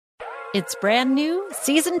It's brand new,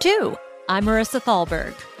 Season 2. I'm Marissa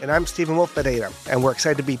Thalberg. And I'm Stephen Wolf Bedeta, and we're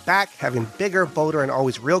excited to be back having bigger, bolder, and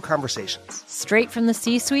always real conversations. Straight from the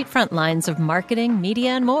C-suite front lines of marketing, media,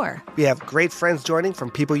 and more. We have great friends joining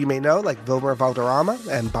from people you may know, like Wilmer Valderrama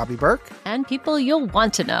and Bobby Burke. And people you'll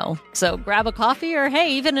want to know. So grab a coffee or,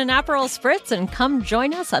 hey, even an Aperol Spritz and come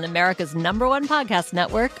join us on America's #1 podcast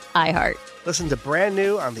network, iHeart. Listen to Brand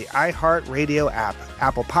New on the iHeart Radio app,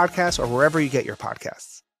 Apple Podcasts, or wherever you get your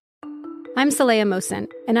podcasts. I'm Saleha Mohsin,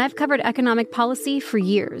 and I've covered economic policy for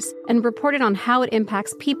years and reported on how it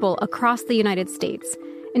impacts people across the United States.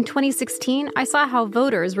 In 2016, I saw how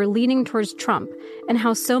voters were leaning towards Trump and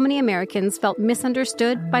how so many Americans felt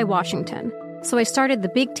misunderstood by Washington. So I started The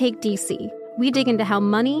Big Take DC. We dig into how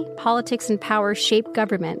money, politics, and power shape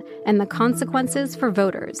government and the consequences for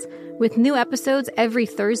voters. With new episodes every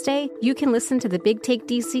Thursday, you can listen to The Big Take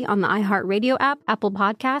DC on the iHeartRadio app, Apple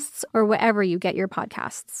Podcasts, or wherever you get your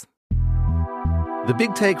podcasts. The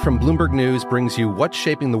Big Take from Bloomberg News brings you what's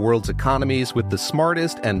shaping the world's economies with the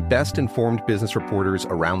smartest and best-informed business reporters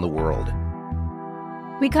around the world.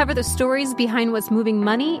 We cover the stories behind what's moving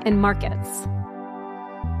money and markets.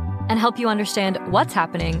 And help you understand what's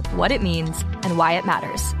happening, what it means, and why it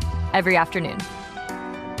matters. Every afternoon.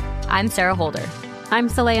 I'm Sarah Holder. I'm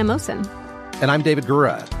Saleha Mohsin. And I'm David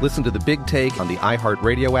Gura. Listen to The Big Take on the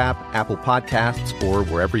iHeartRadio app, Apple Podcasts, or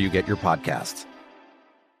wherever you get your podcasts.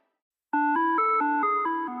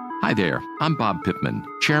 Hi there, I'm Bob Pittman,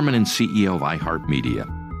 Chairman and CEO of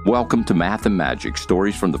iHeartMedia. Welcome to Math and Magic,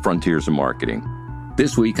 Stories from the Frontiers of Marketing.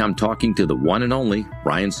 This week, I'm talking to the one and only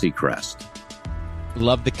Ryan Seacrest.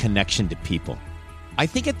 Love the connection to people. I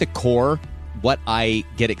think at the core, what I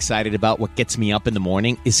get excited about, what gets me up in the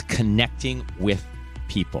morning, is connecting with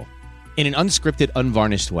people in an unscripted,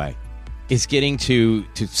 unvarnished way. Is getting to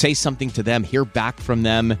say something to them, hear back from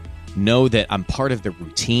them, know that I'm part of the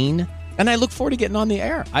routine. And I look forward to getting on the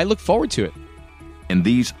air. I look forward to it. In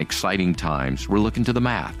these exciting times, we're looking to the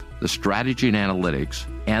math, the strategy and analytics,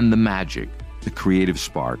 and the magic, the creative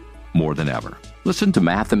spark, more than ever. Listen to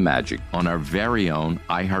Math and Magic on our very own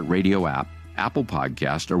iHeartRadio app, Apple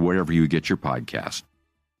Podcast, or wherever you get your podcast.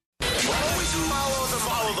 Always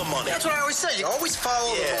follow the money. That's what I always say. You always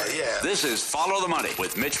follow the money. Yeah. This is Follow the Money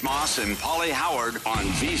with Mitch Moss and Pauly Howard on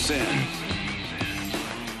VSiN.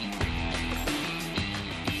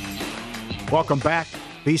 Welcome back.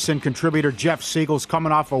 VSiN contributor Jeff Siegel's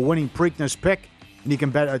coming off a winning Preakness pick, and you can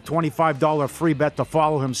bet a $25 free bet to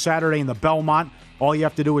follow him Saturday in the Belmont. All you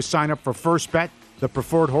have to do is sign up for First Bet, the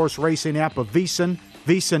preferred horse racing app of VSiN,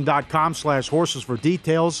 VSiN.com/horses for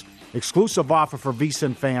details. Exclusive offer for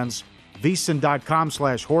VSiN fans,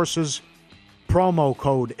 VSiN.com/horses. Promo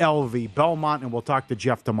code LV Belmont, and we'll talk to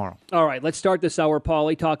Jeff tomorrow. All right, let's start this hour,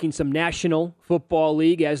 Pauly, talking some National Football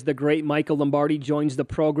League as the great Michael Lombardi joins the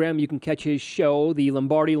program. You can catch his show, The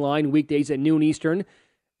Lombardi Line, weekdays at noon Eastern,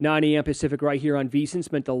 9 a.m. Pacific, right here on VSiN.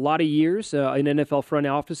 Spent a lot of years in NFL front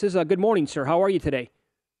offices. Good morning, sir. How are you today?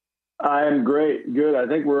 I'm great. Good. I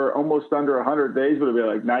think we're almost under 100 days, but it'll be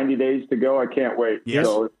like 90 days to go. I can't wait. Yes.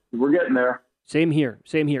 So we're getting there. Same here.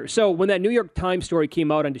 So when that New York Times story came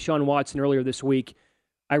out on Deshaun Watson earlier this week,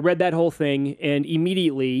 I read that whole thing, and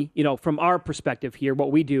immediately, from our perspective here,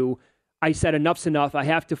 what we do, I said enough's enough. I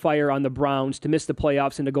have to fire on the Browns to miss the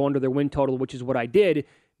playoffs and to go under their win total, which is what I did,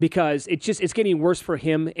 because it's getting worse for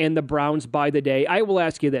him and the Browns by the day. I will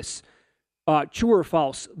ask you this, true or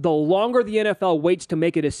false, the longer the NFL waits to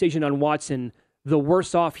make a decision on Watson, the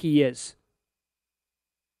worse off he is.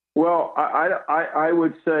 Well, I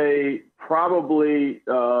would say probably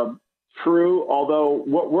true, although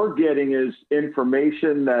what we're getting is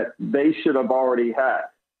information that they should have already had.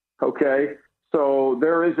 Okay? So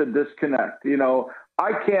there is a disconnect.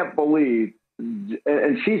 I can't believe,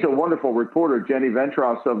 and she's a wonderful reporter, Jenny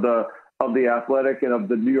Ventros of the Athletic and of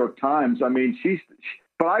the New York Times. I mean,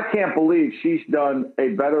 but I can't believe she's done a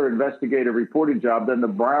better investigative reporting job than the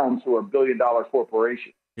Browns, who are a billion-dollar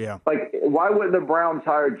corporation. Yeah. Like, why wouldn't the Browns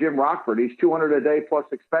hire Jim Rockford? He's $200 a day plus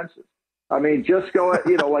expenses. I mean, just go,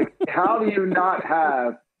 like, how do you not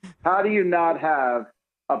have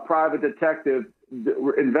a private detective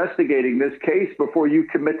investigating this case before you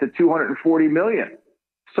commit to $240 million?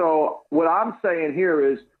 So what I'm saying here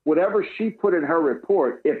is, whatever she put in her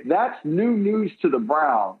report, if that's new news to the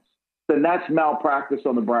Browns, then that's malpractice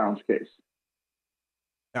on the Browns case.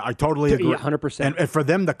 I totally agree. 100%. And for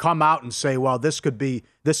them to come out and say, well, this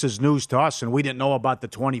is news to us, and we didn't know about the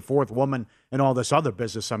 24th woman and all this other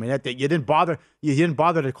business. I mean, you didn't bother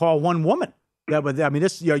to call one woman.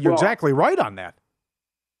 You're exactly right on that.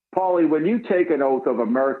 Pauly, when you take an oath of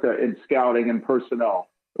omerta in scouting and personnel,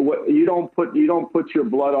 You don't put your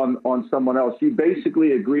blood on someone else. You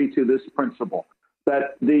basically agree to this principle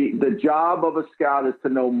that the job of a scout is to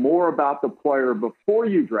know more about the player before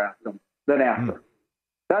you draft them than after.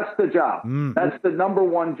 That's the job. That's the number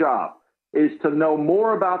one job, is to know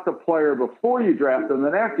more about the player before you draft them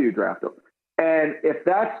than after you draft them. And if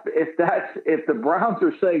the Browns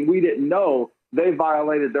are saying we didn't know, they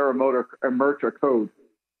violated their Emertra code.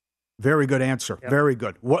 Very good answer. Yep. Very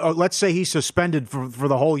good. Let's say he's suspended for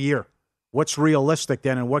the whole year. What's realistic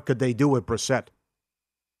then, and what could they do with Brissett?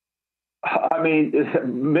 I mean,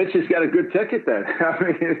 Mitch has got a good ticket then.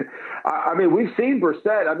 I mean, we've seen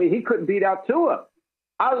Brissett. I mean, he couldn't beat out Tua.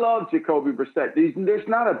 I love Jacoby Brissett. There's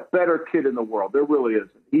not a better kid in the world. There really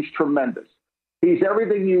isn't. He's tremendous. He's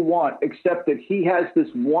everything you want, except that he has this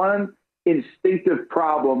one instinctive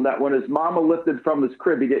problem that when his mama lifted from his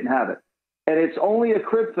crib, he didn't have it. And it's only a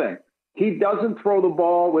crib thing. He doesn't throw the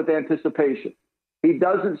ball with anticipation. He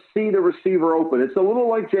doesn't see the receiver open. It's a little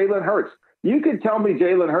like Jalen Hurts. You can tell me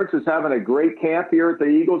Jalen Hurts is having a great camp here at the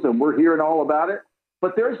Eagles, and we're hearing all about it.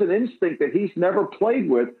 But there's an instinct that he's never played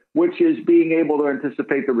with, which is being able to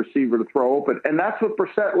anticipate the receiver to throw open. And that's what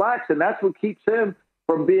Brissett lacks, and that's what keeps him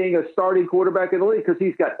from being a starting quarterback in the league, because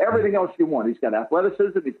he's got everything else you want. He's got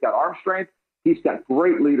athleticism. He's got arm strength. He's got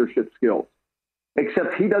great leadership skills,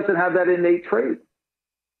 except he doesn't have that innate trait.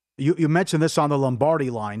 You mentioned this on the Lombardi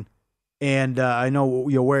line, and I know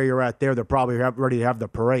where you're at there. They're probably ready to have the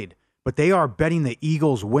parade. But they are betting the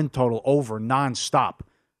Eagles' win total over nonstop.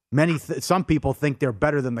 Some people think they're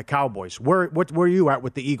better than the Cowboys. Where are you at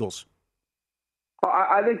with the Eagles?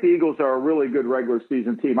 I think the Eagles are a really good regular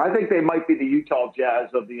season team. I think they might be the Utah Jazz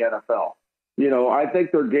of the NFL. I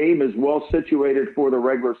think their game is well situated for the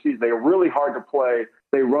regular season. They are really hard to play.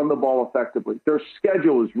 They run the ball effectively. Their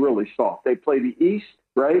schedule is really soft. They play the East,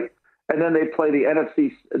 right? And then they play the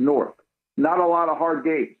NFC North. Not a lot of hard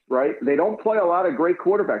games, right? They don't play a lot of great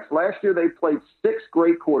quarterbacks. Last year, they played 6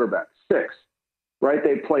 great quarterbacks, 6, right?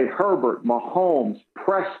 They played Herbert, Mahomes,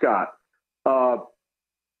 Prescott,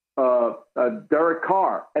 Derek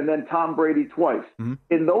Carr, and then Tom Brady twice. Mm-hmm.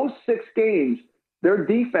 In those 6 games, their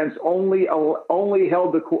defense only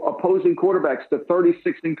held the opposing quarterbacks to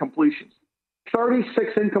 36 incompletions.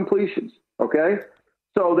 36 incompletions, okay?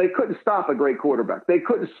 So they couldn't stop a great quarterback. They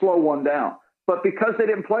couldn't slow one down. But because they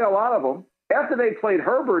didn't play a lot of them, after they played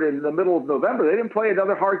Herbert in the middle of November, they didn't play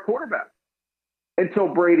another hard quarterback until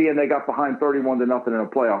Brady, and they got behind 31-0 in a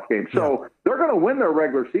playoff game. So they're going to win their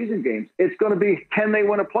regular season games. It's going to be, can they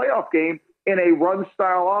win a playoff game in a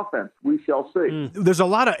run-style offense? We shall see. There's a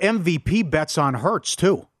lot of MVP bets on Hurts,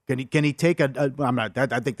 too. Can he take I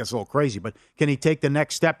think that's a little crazy, but can he take the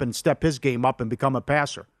next step and step his game up and become a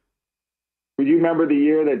passer? Do you remember the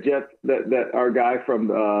year that our guy from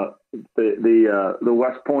the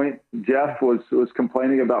West Point, Jeff, was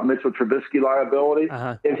complaining about Mitchell Trubisky liability?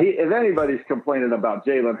 Uh-huh. If anybody's complaining about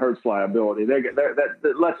Jalen Hurts liability,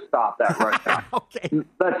 let's stop that right now. Okay.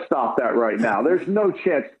 Let's stop that right now. There's no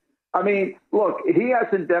chance. I mean, look, he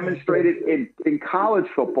hasn't demonstrated in college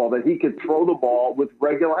football that he could throw the ball with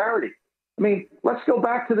regularity. I mean, let's go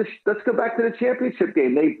back to the championship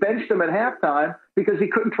game. They benched him at halftime because he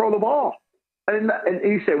couldn't throw the ball. And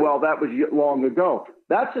you say, well, that was long ago.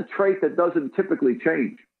 That's a trait that doesn't typically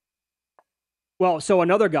change. Well, so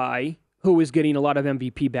another guy who is getting a lot of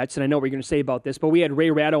MVP bets, and I know what you're going to say about this, but we had Ray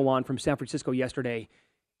Ratto on from San Francisco yesterday,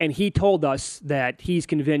 and he told us that he's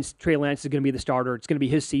convinced Trey Lance is going to be the starter. It's going to be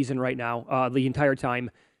his season right now, the entire time.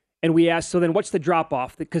 And we asked, so then what's the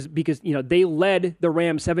drop-off? Because they led the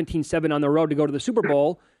Rams 17-7 on the road to go to the Super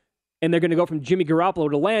Bowl, and they're going to go from Jimmy Garoppolo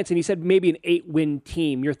to Lance, and he said maybe an 8-win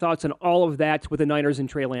team. Your thoughts on all of that with the Niners and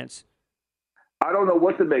Trey Lance? I don't know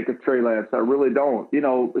what to make of Trey Lance. I really don't.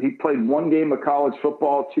 He played one game of college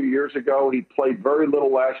football 2 years ago. He played very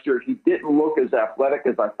little last year. He didn't look as athletic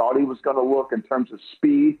as I thought he was going to look in terms of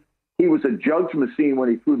speed. He was a jugs machine when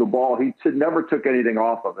he threw the ball. He never took anything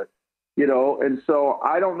off of it. And so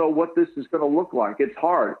I don't know what this is going to look like. It's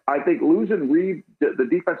hard. I think losing Reed, the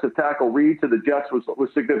defensive tackle Reed, to the Jets was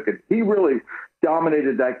significant. He really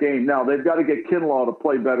dominated that game. Now, they've got to get Kinlaw to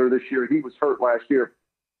play better this year. He was hurt last year.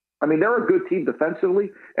 I mean, they're a good team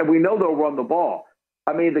defensively, and we know they'll run the ball.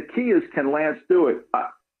 I mean, the key is, can Lance do it?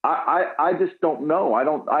 I just don't know.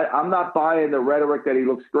 I'm not buying the rhetoric that he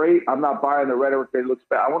looks great. I'm not buying the rhetoric that he looks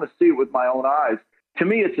bad. I want to see it with my own eyes. To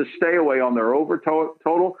me, it's a stay away on their over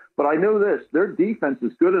total, but I know this. Their defense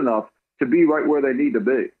is good enough to be right where they need to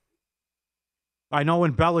be. I know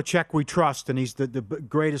in Belichick we trust, and he's the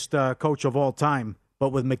greatest coach of all time,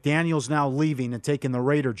 but with McDaniels now leaving and taking the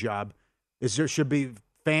Raider job, should be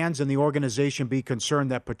fans in the organization be concerned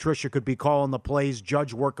that Patricia could be calling the plays,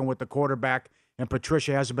 Judge working with the quarterback, and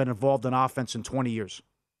Patricia hasn't been involved in offense in 20 years?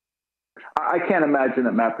 I can't imagine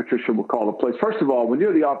that Matt Patricia will call the plays. First of all, when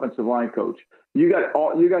you're the offensive line coach, you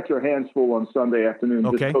got your hands full on Sunday afternoon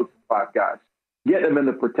just coaching 5 guys. Get them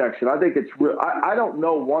into protection. I think it's real. I don't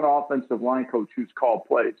know one offensive line coach who's called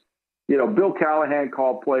plays. You know, Bill Callahan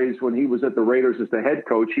called plays when he was at the Raiders as the head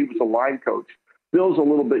coach. He was a line coach. Bill's a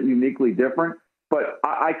little bit uniquely different, but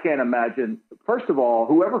I can't imagine. First of all,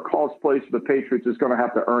 whoever calls plays for the Patriots is going to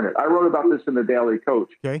have to earn it. I wrote about this in the Daily Coach.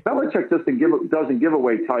 Okay. Belichick doesn't give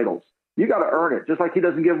away titles. You got to earn it. Just like he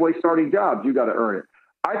doesn't give away starting jobs, you got to earn it.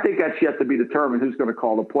 I think that's yet to be determined who's going to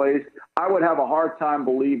call the plays. I would have a hard time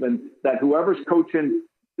believing that whoever's coaching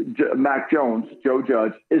Mac Jones, Joe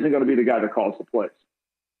Judge, isn't going to be the guy that calls the plays.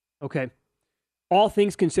 Okay. All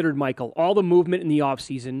things considered, Michael, all the movement in the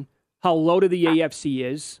offseason, how loaded the AFC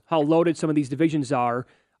is, how loaded some of these divisions are.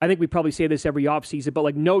 I think we probably say this every offseason, but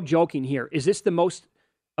like no joking here. Is this the most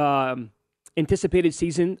anticipated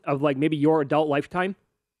season of like maybe your adult lifetime?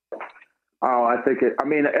 Oh, I think it. I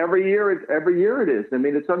mean, every year it is. I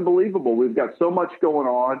mean, it's unbelievable. We've got so much going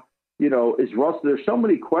on. You know, is Russell? There's so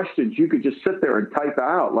many questions you could just sit there and type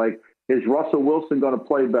out. Like, is Russell Wilson going to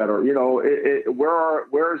play better? You know,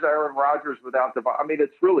 where is Aaron Rodgers without the? I mean,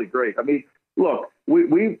 it's really great. I mean, look,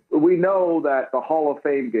 we know that the Hall of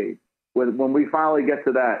Fame game, when we finally get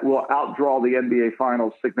to that, will outdraw the NBA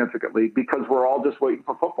Finals significantly because we're all just waiting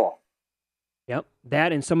for football. Yep,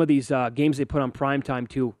 that and some of these games they put on primetime,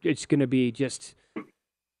 too. It's going to be just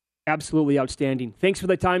absolutely outstanding. Thanks for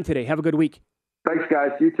the time today. Have a good week. Thanks,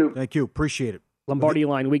 guys. You too. Thank you. Appreciate it. Lombardi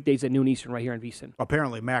Line, weekdays at noon Eastern right here on VSiN.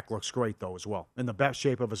 Apparently, Mac looks great, though, as well. In the best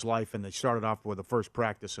shape of his life, and they started off with the first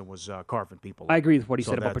practice and was carving people up. I agree with what he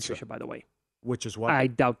said about Patricia, by the way. Which is what? I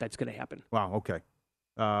doubt that's going to happen. Wow, okay.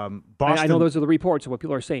 Boston, I know those are the reports of what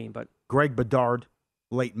people are saying, but... Greg Bedard,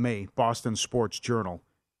 late May, Boston Sports Journal.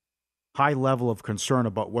 High level of concern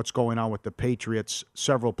about what's going on with the Patriots.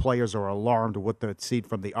 Several players are alarmed with the seed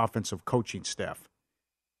from the offensive coaching staff.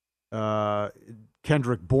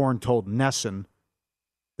 Kendrick Bourne told Nesson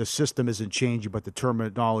the system isn't changing, but the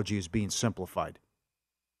terminology is being simplified.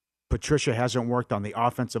 Patricia hasn't worked on the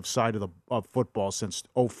offensive side of football since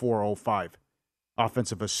 04-05.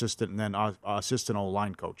 Offensive assistant and then assistant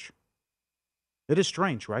O-line coach. It is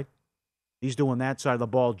strange, right? He's doing that side of the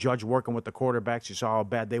ball. Judge working with the quarterbacks. You saw how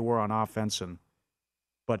bad they were on offense.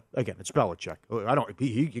 But again, it's Belichick.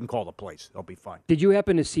 He can call the plays. They'll be fine. Did you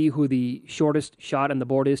happen to see who the shortest shot on the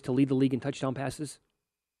board is to lead the league in touchdown passes?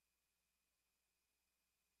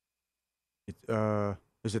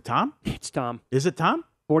 Is it Tom? It's Tom. Is it Tom?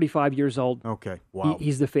 45 years old. Okay. Wow.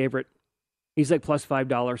 He's the favorite. He's like plus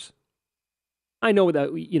 $5. I know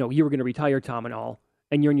that you were going to retire, Tom, and all,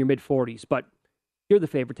 and you're in your mid-40s, but you're the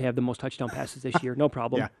favorite to have the most touchdown passes this year. No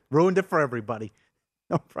problem. Yeah, ruined it for everybody.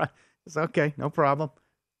 No problem. It's okay. No problem.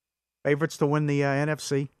 Favorites to win the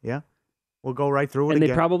NFC. Yeah. We'll go right through it again.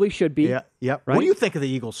 And they probably should be. Yeah. Right? What do you think of the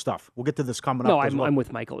Eagles stuff? We'll get to this coming up. No, I'm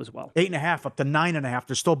with Michael as well. 8.5 up to 9.5.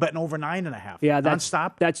 They're still betting over 9.5. Yeah,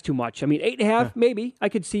 nonstop. That's too much. I mean, 8.5, maybe. I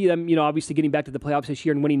could see them, obviously getting back to the playoffs this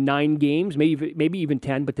year and winning 9 games, maybe even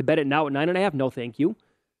 10. But to bet it now at 9.5, no, thank you.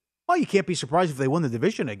 Well, you can't be surprised if they win the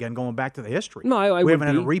division again, going back to the history. No, we haven't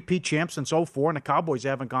had a repeat champ since 04, and the Cowboys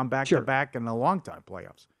haven't gone back-to-back in a long time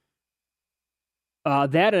playoffs.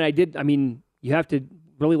 You have to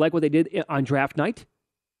really like what they did on draft night.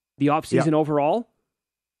 The offseason overall,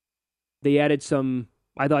 they added some.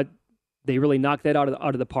 I thought they really knocked that out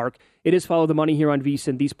of the park. It is Follow the Money here on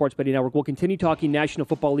VSiN, the Sports Betting Network. We'll continue talking National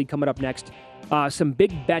Football League coming up next. Some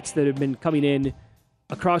big bets that have been coming in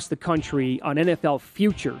across the country on NFL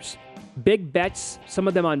futures. Big bets, some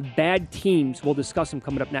of them on bad teams. We'll discuss them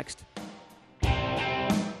coming up next.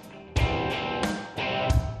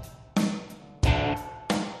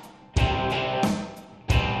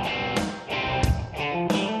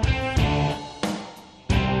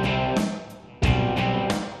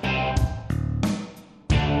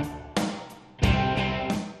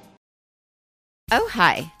 Oh,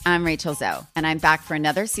 hi, I'm Rachel Zoe, and I'm back for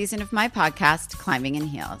another season of my podcast, Climbing in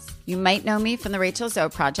Heels. You might know me from the Rachel Zoe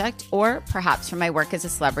Project, or perhaps from my work as a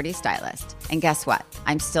celebrity stylist. And guess what?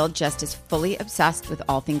 I'm still just as fully obsessed with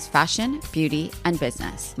all things fashion, beauty, and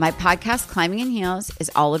business. My podcast, Climbing in Heels,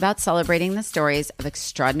 is all about celebrating the stories of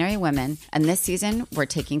extraordinary women, and this season, we're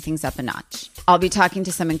taking things up a notch. I'll be talking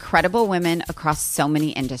to some incredible women across so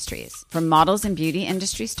many industries, from models and beauty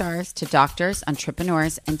industry stars to doctors,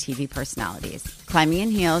 entrepreneurs, and TV personalities. Climbing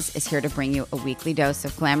in Heels is here to bring you a weekly dose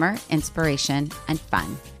of glamour, inspiration, and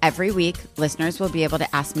fun. Every week, listeners will be able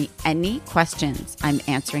to ask me any questions. I'm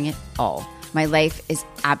answering it all. My life is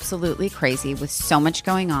absolutely crazy with so much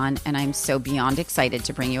going on, and I'm so beyond excited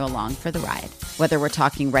to bring you along for the ride. Whether we're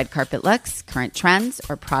talking red carpet looks, current trends,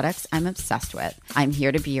 or products I'm obsessed with, I'm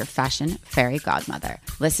here to be your fashion fairy godmother.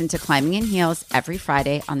 Listen to Climbing in Heels every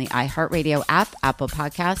Friday on the iHeartRadio app, Apple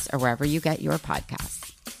Podcasts, or wherever you get your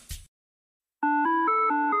podcasts.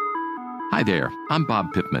 Hi there, I'm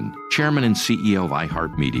Bob Pittman, Chairman and CEO of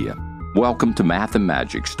iHeartMedia. Welcome to Math and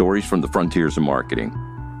Magic, Stories from the Frontiers of Marketing.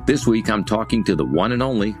 This week, I'm talking to the one and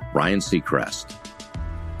only Ryan Seacrest.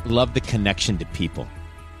 Love the connection to people.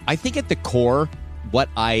 I think at the core, what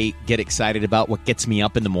I get excited about, what gets me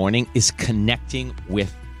up in the morning, is connecting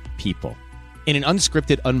with people in an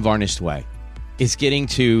unscripted, unvarnished way. Is getting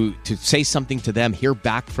to say something to them, hear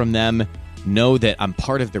back from them, know that I'm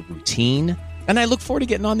part of the routine, and I look forward to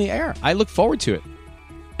getting on the air. I look forward to it.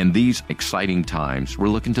 In these exciting times, we're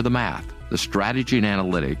looking to the math, the strategy and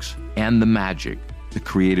analytics, and the magic, the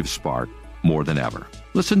creative spark, more than ever.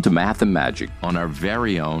 Listen to Math and Magic on our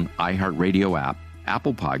very own iHeartRadio app,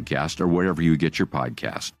 Apple Podcast, or wherever you get your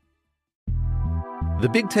podcast. The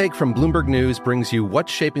Big Take from Bloomberg News brings you what's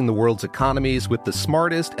shaping the world's economies with the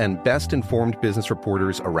smartest and best-informed business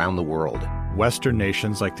reporters around the world. Western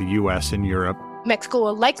nations like the U.S. and Europe. Mexico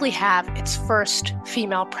will likely have its first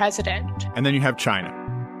female president. And then you have China.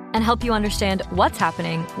 And help you understand what's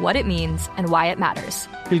happening, what it means, and why it matters.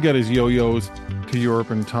 He'll get his yo-yos to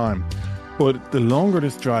Europe in time. But the longer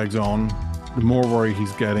this drags on, the more worry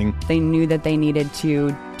he's getting. They knew that they needed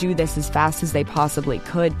to do this as fast as they possibly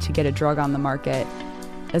could to get a drug on the market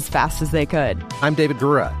as fast as they could. I'm David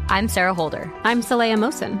Gura. I'm Sarah Holder. I'm Saleha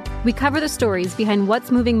Mohsin. We cover the stories behind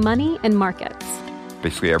what's moving money and markets.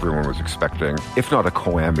 Basically, everyone was expecting, if not a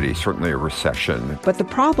calamity, certainly a recession. But the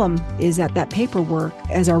problem is that paperwork,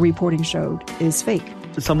 as our reporting showed, is fake.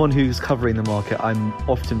 As someone who's covering the market, I'm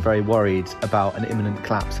often very worried about an imminent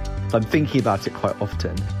collapse. So I'm thinking about it quite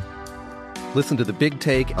often. Listen to The Big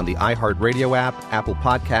Take on the iHeartRadio app, Apple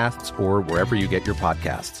Podcasts, or wherever you get your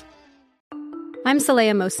podcasts. I'm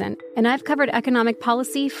Saleha Mohsin, and I've covered economic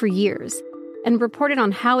policy for years and reported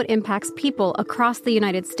on how it impacts people across the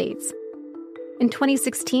United States. In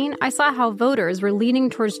 2016, I saw how voters were leaning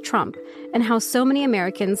towards Trump and how so many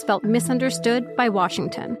Americans felt misunderstood by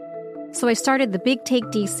Washington. So I started The Big Take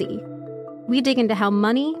DC. We dig into how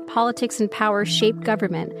money, politics, and power shape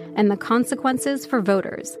government and the consequences for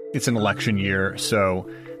voters. It's an election year, so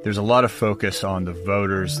there's a lot of focus on the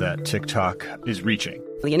voters that TikTok is reaching.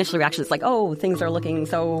 The initial reaction is like, oh, things are looking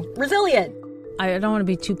so resilient. I don't want to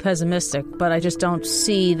be too pessimistic, but I just don't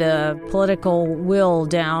see the political will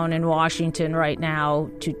down in Washington right now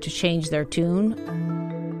to change their tune.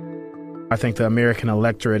 I think the American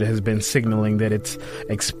electorate has been signaling that it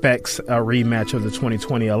expects a rematch of the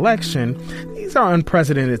 2020 election. These are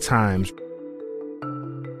unprecedented times.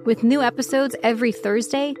 With new episodes every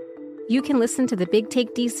Thursday, you can listen to The Big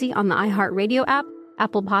Take DC on the iHeartRadio app,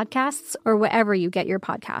 Apple Podcasts, or wherever you get your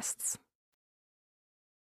podcasts.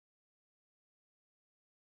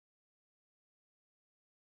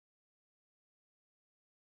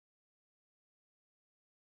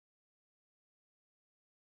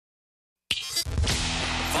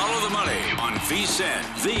 Follow the money on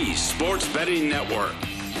VSiN, the sports betting network.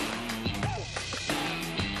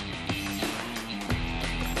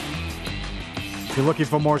 If you're looking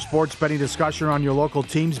for more sports betting discussion on your local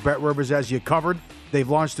teams, BetRivers has you covered. They've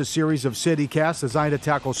launched a series of CityCasts designed to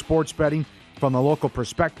tackle sports betting from the local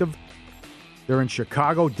perspective. They're in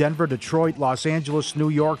Chicago, Denver, Detroit, Los Angeles, New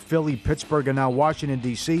York, Philly, Pittsburgh, and now Washington,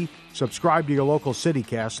 D.C. Subscribe to your local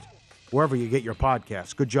CityCast wherever you get your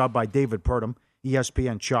podcasts. Good job by David Purdom,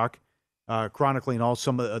 ESPN Chuck, chronicling all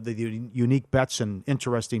some of the unique bets and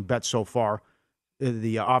interesting bets so far in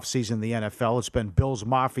the offseason in the NFL. It's been Bills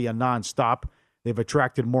Mafia nonstop. They've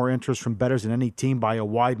attracted more interest from bettors than any team by a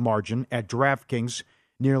wide margin. At DraftKings,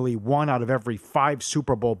 nearly 1 out of every 5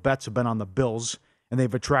 Super Bowl bets have been on the Bills, and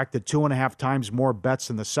they've attracted 2.5 times more bets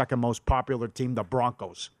than the second most popular team, the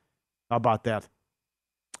Broncos. How about that?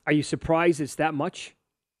 Are you surprised it's that much?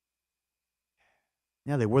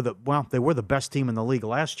 Yeah, they were the best team in the league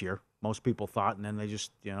last year, most people thought, and then they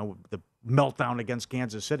just, the meltdown against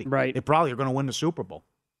Kansas City. Right. They probably are going to win the Super Bowl.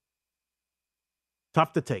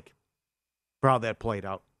 Tough to take for how that played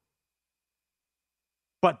out.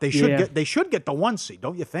 But they should get the 1 seed,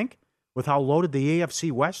 don't you think? With how loaded the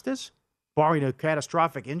AFC West is, barring a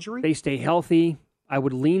catastrophic injury. They stay healthy. I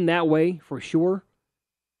would lean that way for sure.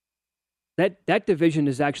 That division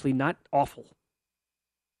is actually not awful.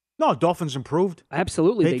 No, Dolphins improved.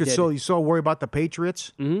 Absolutely, they did. So you saw worry about the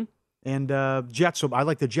Patriots. Mm-hmm. And Jets. I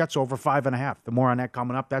like the Jets over 5.5. The more on that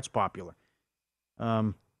coming up, that's popular.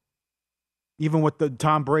 Even with the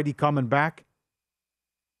Tom Brady coming back,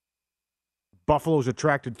 Buffalo's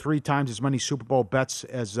attracted 3 times as many Super Bowl bets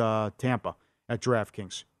as Tampa at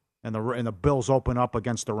DraftKings. And the Bills open up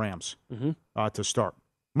against the Rams to start.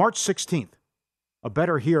 March 16th, a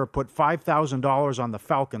bettor here put $5,000 on the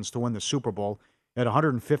Falcons to win the Super Bowl at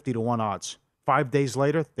 150-1 odds. 5 days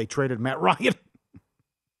later, they traded Matt Ryan.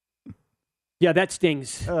 Yeah, that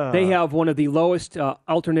stings. They have one of the lowest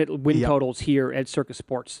alternate win totals here at Circus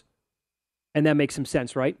Sports. And that makes some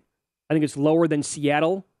sense, right? I think it's lower than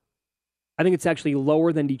Seattle. I think it's actually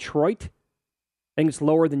lower than Detroit. I think it's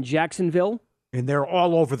lower than Jacksonville. And they're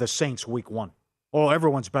all over the Saints week 1. Oh,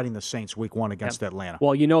 everyone's betting the Saints week 1 against Atlanta.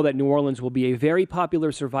 Well, you know that New Orleans will be a very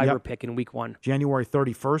popular survivor pick in week 1. January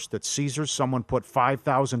 31st at Caesars, someone put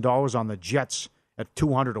 $5,000 on the Jets at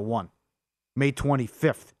 200-1. May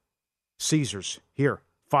 25th, Caesars, here,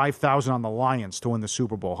 5,000 on the Lions to win the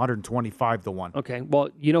Super Bowl, 125-1. Okay, well,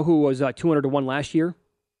 you know who was 200-1 last year?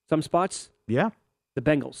 Some spots? Yeah. The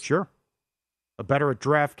Bengals. Sure. A bettor at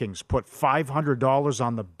DraftKings put $500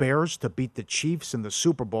 on the Bears to beat the Chiefs in the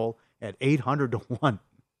Super Bowl at 800-1.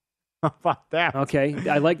 How about that? Okay,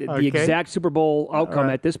 I like the exact Super Bowl outcome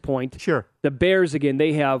at this point. Sure. The Bears, again,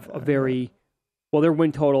 they have a very, their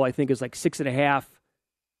win total, I think, is like 6.5.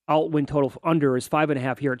 Out win total under is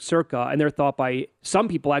 5.5 here at Circa, and they're thought by some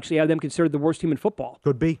people actually have them considered the worst team in football.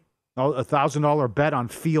 Could be. A $1,000 bet on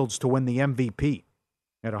Fields to win the MVP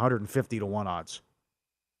at 150-1 odds.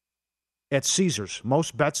 At Caesars,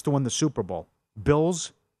 most bets to win the Super Bowl.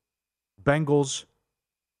 Bills, Bengals,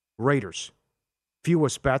 Raiders.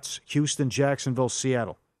 Fewest bets, Houston, Jacksonville,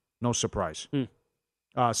 Seattle. No surprise.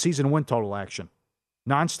 Season win total action.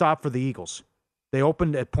 Nonstop for the Eagles. They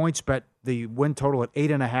opened at PointsBet the win total at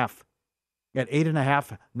 8.5. At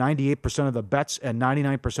 8.5, 98% of the bets and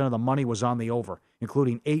 99% of the money was on the over,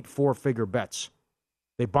 including 8 four-figure bets.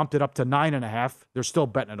 They bumped it up to 9.5. They're still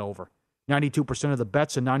betting it over. 92% of the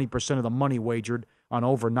bets and 90% of the money wagered on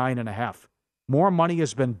over 9.5. More money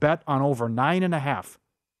has been bet on over 9.5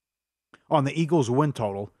 on the Eagles' win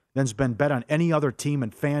total than's been bet on any other team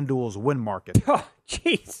in FanDuel's win market. Oh,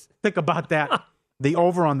 jeez. Think about that. The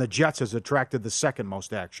over on the Jets has attracted the second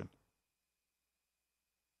most action.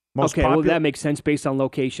 Well, that makes sense based on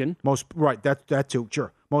location. That too,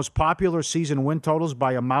 sure. Most popular season win totals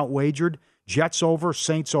by amount wagered, Jets over,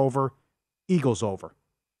 Saints over, Eagles over.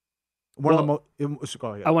 Go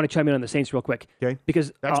ahead. I want to chime in on the Saints real quick. Okay.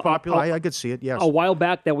 Because that's popular. I could see it, yes. A while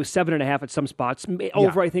back, that was 7.5 at some spots.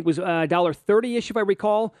 Over, I think, was $1.30-ish, if I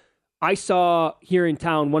recall. I saw here in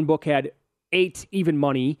town, one book had 8 even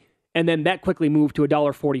money, and then that quickly moved to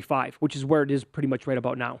 $1.45, which is where it is pretty much right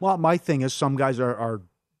about now. Well, my thing is some guys are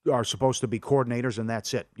supposed to be coordinators, and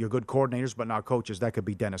that's it. You're good coordinators, but not coaches. That could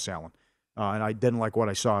be Dennis Allen. And I didn't like what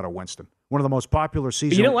I saw out of Winston. One of the most popular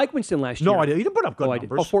seasons. You didn't like Winston last year? No, I didn't. He didn't put up good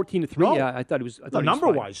numbers. 14-3. No. Yeah, I thought it was.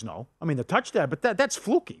 Number-wise, no. I mean, the touchdown, but that's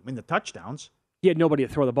fluky. I mean, the touchdowns. He had nobody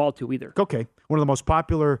to throw the ball to either. Okay. One of the most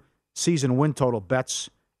popular season win total bets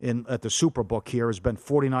at the Superbook here has been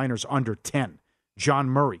 49ers under 10. John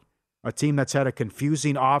Murray, a team that's had a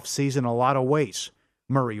confusing offseason in a lot of ways.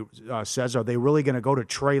 Murray says, are they really going to go to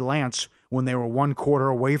Trey Lance when they were 1 quarter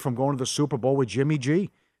away from going to the Super Bowl with Jimmy G?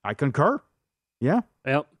 I concur. Yeah.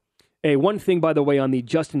 Yep. Hey, one thing, by the way, on the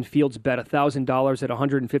Justin Fields bet, $1,000 at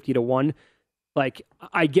 150-1. Like,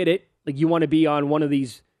 I get it. Like, you want to be on one of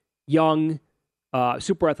these young,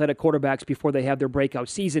 super athletic quarterbacks before they have their breakout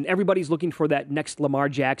season. Everybody's looking for that next Lamar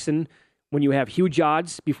Jackson when you have huge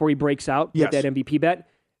odds before he breaks out with that MVP bet.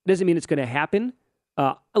 Doesn't mean it's going to happen.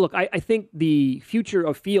 Look, I think the future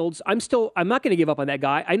of Fields, I'm not going to give up on that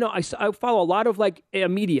guy. I know I follow a lot of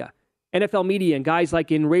media, NFL media, and guys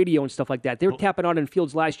like in radio and stuff like that. They were tapping out on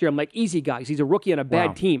Fields last year. I'm like, easy guys. He's a rookie on a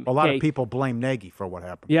bad team. A lot of people blame Nagy for what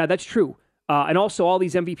happened. Yeah, that's true. And also all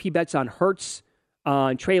these MVP bets on Hurts,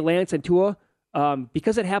 on Trey Lance and Tua.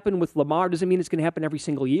 Because it happened with Lamar doesn't mean it's going to happen every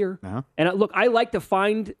single year. Uh-huh. And look, I like to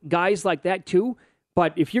find guys like that too.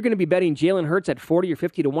 But if you're going to be betting Jalen Hurts at 40 or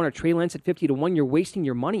 50-1 or Trey Lance at 50-1, you're wasting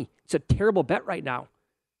your money. It's a terrible bet right now.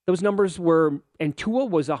 Those numbers and Tua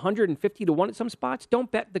was 150-1 at some spots. Don't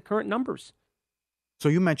bet the current numbers. So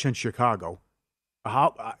you mentioned Chicago.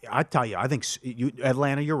 I tell you, I think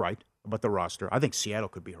Atlanta, you're right about the roster. I think Seattle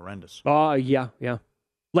could be horrendous. Yeah.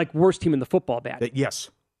 Like worst team in the football bat.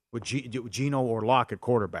 Yes, with Geno or Locke at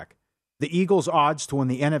quarterback. The Eagles' odds to win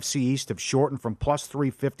the NFC East have shortened from plus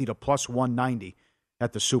 350 to plus 190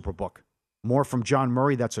 at the Superbook. More from John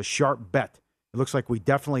Murray. That's a sharp bet. It looks like we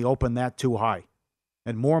definitely opened that too high.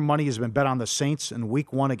 And more money has been bet on the Saints in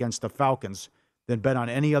Week 1 against the Falcons than bet on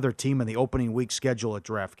any other team in the opening week schedule at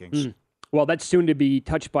DraftKings. Well, that's soon to be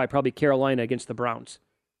touched by probably Carolina against the Browns.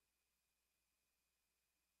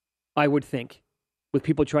 I would think, with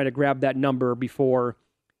people trying to grab that number before.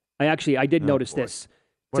 I did notice this.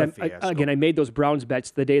 I made those Browns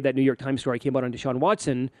bets the day that New York Times story came out on Deshaun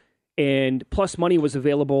Watson, and plus money was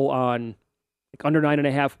available on like under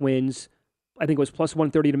 9.5 wins. I think it was plus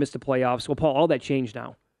 130 to miss the playoffs. Well, Paul, all that changed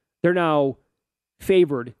now. They're now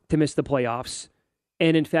favored to miss the playoffs.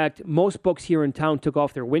 And in fact, most books here in town took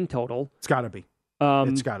off their win total. It's got to be.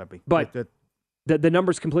 It's got to be. But the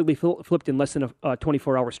numbers completely flipped in less than a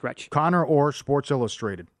 24-hour stretch. Connor Orr, Sports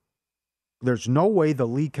Illustrated. There's no way the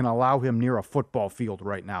league can allow him near a football field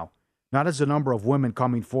right now. Not as the number of women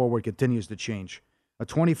coming forward continues to change. A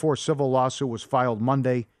 24 civil lawsuit was filed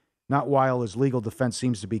Monday, not while his legal defense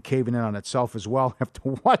seems to be caving in on itself as well after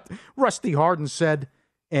what Rusty Hardin said.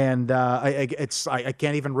 And I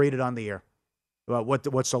can't even read it on the air.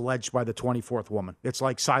 What's alleged by the 24th woman. It's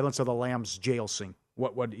like Silence of the Lambs jail scene,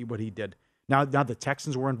 what he did. Now the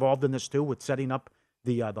Texans were involved in this too with setting up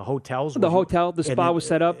the hotels. The spa was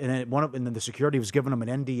set up. And then the security was giving them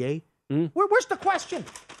an NDA. Where's the question?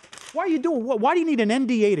 Why are you doing what? Why do you need an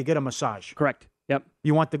NDA to get a massage? Correct. Yep.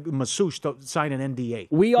 You want the masseuse to sign an NDA.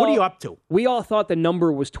 What are you up to? We all thought the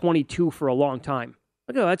number was 22 for a long time.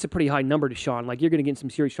 Like, oh, that's a pretty high number, Deshaun. Like, you're going to get in some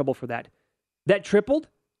serious trouble for that. That tripled,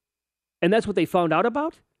 and that's what they found out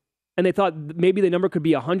about? And they thought maybe the number could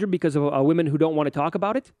be 100 because of women who don't want to talk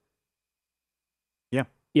about it? Yeah.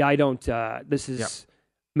 Yeah, I don't. This is...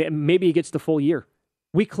 Yeah. Maybe he gets the full year.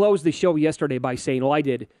 We closed the show yesterday by saying,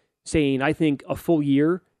 I think a full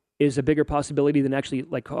year is a bigger possibility than actually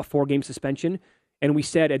like a 4-game suspension. And we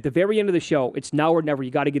said at the very end of the show, it's now or never.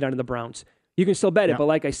 You got to get onto the Browns. You can still bet it, but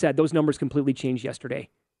like I said, those numbers completely changed yesterday.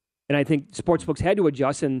 And I think sportsbooks had to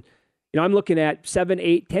adjust. And, I'm looking at 7,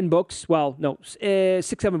 8, 10 books. Well, no, 6,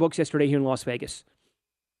 7 books yesterday here in Las Vegas.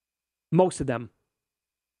 Most of them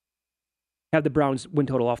have the Browns win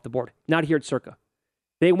total off the board. Not here at Circa.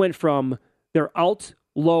 They went from their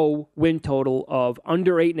low win total of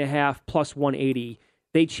under 8.5 plus 180.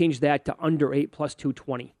 They changed that to under 8 plus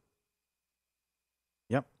 220.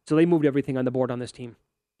 Yep. So they moved everything on the board on this team.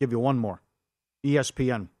 Give you one more.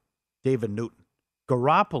 ESPN, David Newton.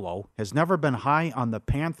 Garoppolo has never been high on the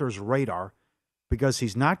Panthers' radar because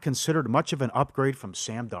he's not considered much of an upgrade from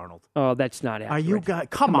Sam Darnold. Oh, that's not accurate. Are you guys?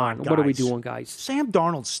 Come on, guys. What are we doing, guys? Sam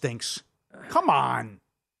Darnold stinks. Come on.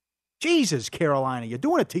 Jesus, Carolina, you're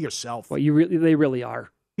doing it to yourself. Well, they really are.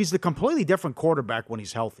 He's the completely different quarterback when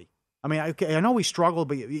he's healthy. I mean, I know he struggled,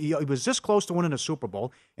 but he was this close to winning a Super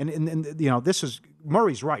Bowl. And this is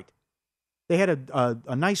Murray's right. They had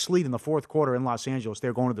a nice lead in the fourth quarter in Los Angeles.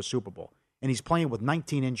 They're going to the Super Bowl, and he's playing with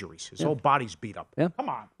 19 injuries. His whole body's beat up. Yeah. Come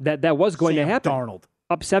on, that was going to happen. Darnold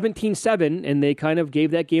up 17-7, and they kind of gave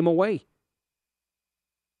that game away.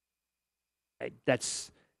 That's.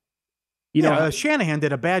 Shanahan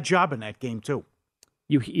did a bad job in that game, too.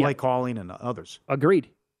 Play calling and others. Agreed.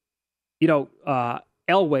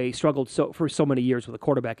 Elway struggled for so many years with a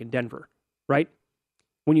quarterback in Denver, right?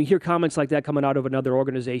 When you hear comments like that coming out of another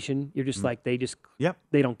organization, you're just like, they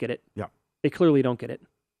don't get it. Yeah. They clearly don't get it.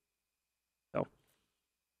 So,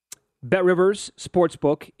 BetRivers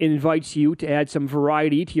Sportsbook invites you to add some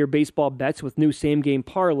variety to your baseball bets with new same-game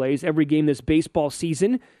parlays. Every game this baseball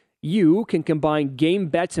season, you can combine game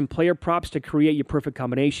bets and player props to create your perfect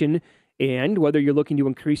combination. And whether you're looking to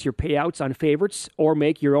increase your payouts on favorites or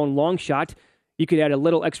make your own long shot, you can add a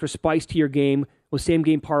little extra spice to your game with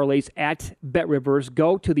same-game parlays at BetRivers.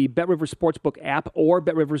 Go to the BetRivers Sportsbook app or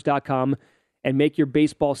BetRivers.com and make your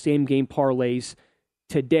baseball same-game parlays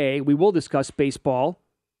today. We will discuss baseball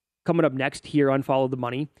coming up next here on Follow the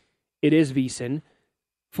Money. It is VSiN.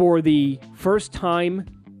 For the first time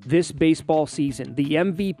this baseball season, the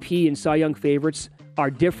MVP and Cy Young favorites are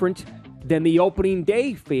different than the opening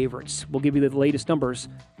day favorites. We'll give you the latest numbers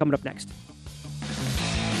coming up next.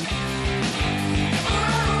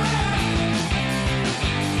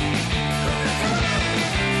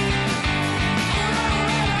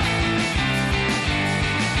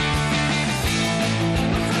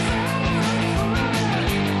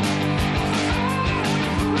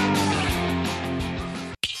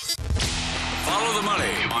 Follow the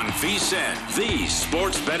money on VSiN, the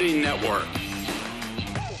Sports Betting Network.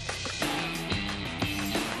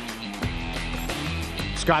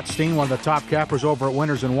 Scott Steen, one of the top cappers over at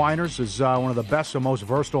Winners and Winers, is one of the best and most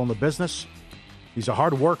versatile in the business. He's a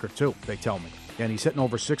hard worker, too, they tell me. And he's hitting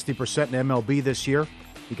over 60% in MLB this year.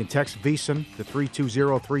 You can text VSiN to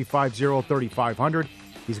 320-350-3500.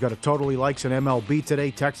 He's got a total he likes in MLB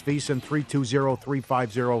today. Text VSiN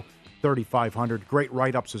 320-350-3500. Great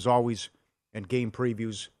write-ups, as always, and game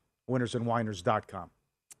previews, winnersandwiners.com.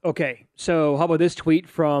 Okay, so how about this tweet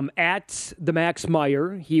from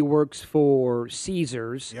 @TheMaxMeyer? He works for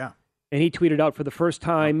Caesars. Yeah. And he tweeted out for the first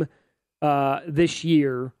time this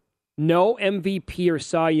year, no MVP or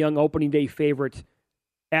Cy Young opening day favorite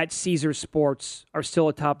at Caesars Sports are still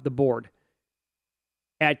atop the board.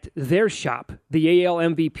 At their shop, the AL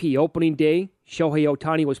MVP opening day, Shohei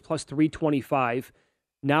Ohtani was plus 325.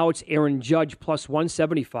 Now it's Aaron Judge plus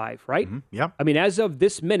 175, right? Mm-hmm. Yep. I mean, as of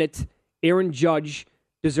this minute, Aaron Judge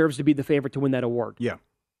deserves to be the favorite to win that award. Yeah.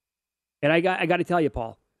 And I got to tell you,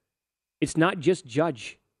 Paul, it's not just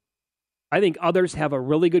Judge. I think others have a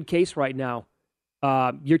really good case right now.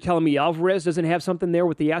 You're telling me Alvarez doesn't have something there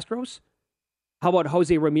with the Astros? How about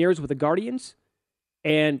Jose Ramirez with the Guardians?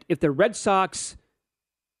 And if the Red Sox,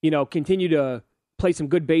 continue to play some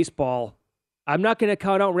good baseball, I'm not going to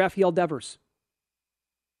count out Rafael Devers.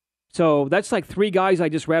 So that's like 3 guys I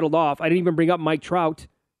just rattled off. I didn't even bring up Mike Trout.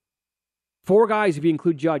 4 guys if you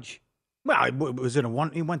include Judge. Well, it was in a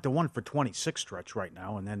one. He went to 1 for 26 stretch right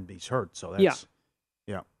now, and then he's hurt. So that's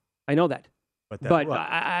yeah. I know that. But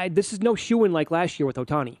this is no shoe-in like last year with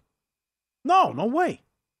Ohtani. No way.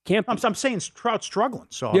 Can't be. I'm saying Trout's struggling.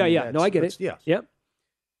 So No, I get it. Yes. Yep.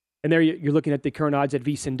 And there you're looking at the current odds at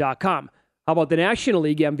vsin.com. How about the National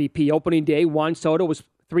League MVP opening day? Juan Soto was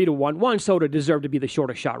 3-1. Juan Soto deserved to be the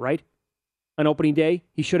shortest shot, right? On opening day,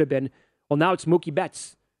 he should have been. Well, now it's Mookie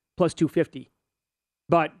Betts plus 250.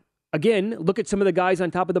 But again, look at some of the guys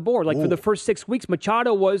on top of the board. Like for the first 6 weeks,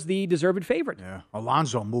 Machado was the deserved favorite. Yeah,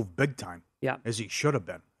 Alonso moved big time. Yeah, as he should have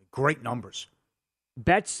been. Great numbers.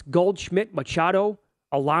 Betts, Goldschmidt, Machado,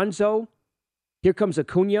 Alonso. Here comes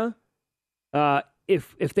Acuna.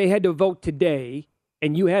 If they had to vote today,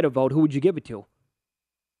 and you had to vote, who would you give it to?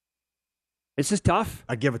 This is tough.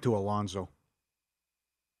 I'd give it to Alonso.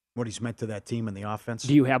 What he's meant to that team in the offense.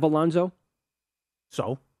 Do you have Alonso?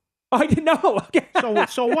 So? Oh, I didn't know.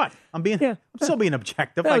 So what? I'm still being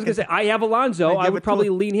objective. I was going to say, I have Alonso. I would probably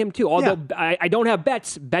lean him too. Although I don't have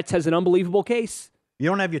Betts. Betts has an unbelievable case. You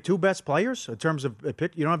don't have your 2 best players in terms of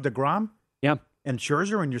pitch. You don't have DeGrom and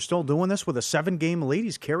Scherzer, and you're still doing this with a 7-game lead.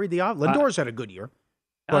 He's carried the off. Lindor's had a good year.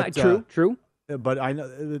 But, true. But I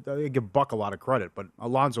give Buck a lot of credit, but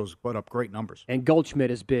Alonso's put up great numbers. And Goldschmidt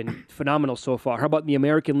has been phenomenal so far. How about in the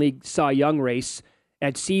American League Cy Young race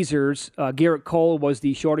at Caesars? Garrett Cole was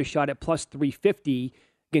the shortest shot at plus 350.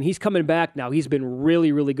 Again, he's coming back now. He's been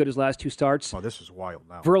really, really good his last 2 starts. Oh, this is wild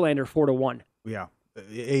now. Verlander 4-1. Yeah,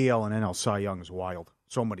 AL and NL Cy Young is wild.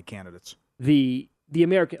 So many candidates. The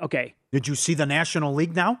American. Okay. Did you see the National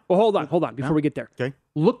League now? Well, hold on. Before we get there, okay.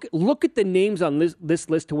 Look at the names on this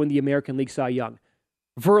list to win the American League Cy Young.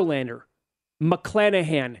 Verlander,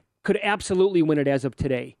 McClanahan could absolutely win it as of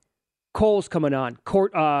today. Cole's coming on.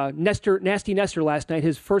 Nasty Nestor last night,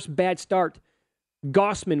 his first bad start.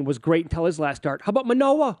 Gossman was great until his last start. How about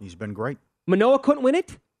Manoah? He's been great. Manoah couldn't win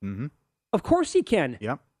it? Mm-hmm. Of course he can.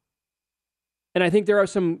 Yep. And I think there are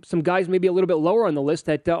some guys maybe a little bit lower on the list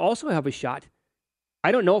that also have a shot.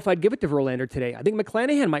 I don't know if I'd give it to Verlander today. I think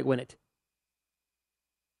McClanahan might win it.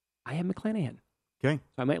 I have McClanahan. Okay.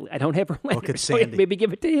 So I don't have Verlander. Look at Sandy. So maybe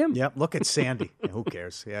give it to him. Yep. Look at Sandy. Who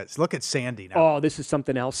cares? Yeah. Look at Sandy now. Oh, this is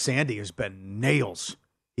something else. Sandy has been nails.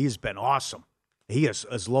 He's been awesome. He is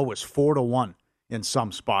as low as 4-1 in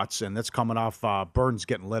some spots, and that's coming off Burns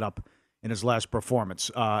getting lit up in his last performance.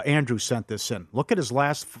 Andrew sent this in. Look at his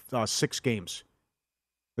last 6 games.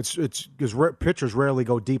 It's because pitchers rarely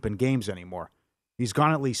go deep in games anymore. He's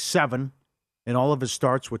gone at least 7 in all of his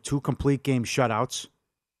starts with 2 complete game shutouts,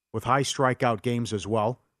 with high strikeout games as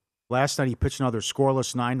well. Last night he pitched another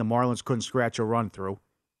scoreless 9. The Marlins couldn't scratch a run through.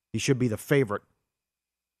 He should be the favorite.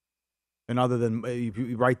 And other than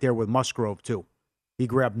right there with Musgrove too, he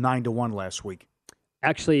grabbed 9-1 last week.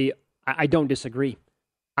 Actually, I don't disagree.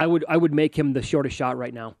 I would make him the shortest shot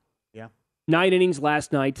right now. Yeah. 9 innings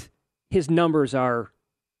last night. His numbers are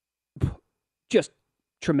just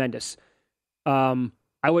tremendous. I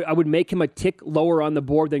would make him a tick lower on the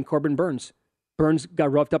board than Corbin Burns. Burns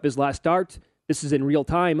got roughed up his last start. This is in real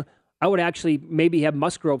time. I would actually maybe have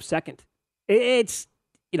Musgrove second. It's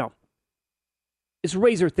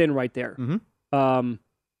razor thin right there. Mm-hmm.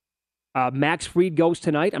 Max Fried goes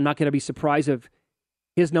tonight. I'm not going to be surprised if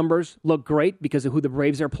his numbers look great because of who the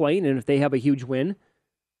Braves are playing and if they have a huge win.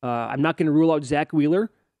 I'm not going to rule out Zach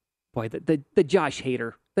Wheeler. Boy, the Josh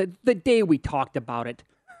Hader, the day we talked about it,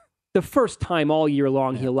 the first time all year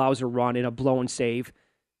long he allows a run in a blown save.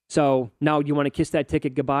 So now do you want to kiss that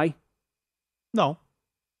ticket goodbye? No.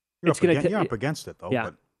 You're up against it, though.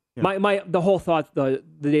 Yeah. But, yeah. The whole thought the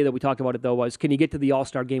day that we talked about it, though, was can you get to the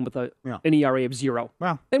All-Star game with an ERA of 0?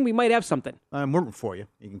 Well, then we might have something. I'm rooting for you.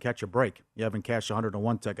 You can catch a break. You haven't cashed a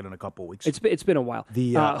 101 ticket in a couple of weeks. It's been a while.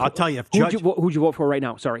 I'll tell you, if who'd you vote for right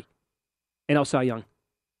now? Sorry. NL Cy Young.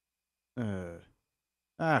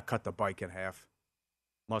 Cut the bike in half.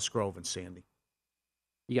 Musgrove and Sandy.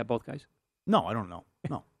 You got both guys? No, I don't know.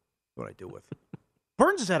 No. What I do with.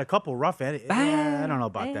 Burns has had a couple rough I don't know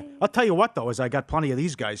about that. I'll tell you what, though, is I got plenty of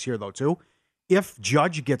these guys here, though, too. If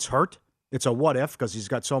Judge gets hurt, it's a what if because he's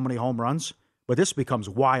got so many home runs. But this becomes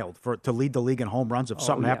wild to lead the league in home runs if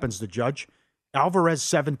something happens to Judge. Alvarez,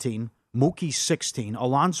 17. Mookie, 16.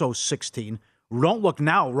 Alonso, 16. Don't look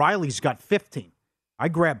now. Riley's got 15. I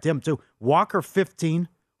grabbed him, too. Walker, 15.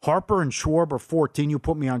 Harper and Schwarber, 14. You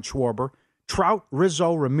put me on Schwarber. Trout,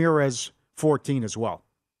 Rizzo, Ramirez, 14 as well.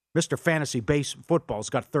 Mr. Fantasy Base Football's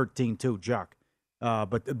got 13, too, Jock.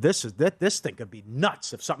 But this thing could be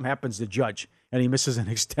nuts if something happens to Judge and he misses an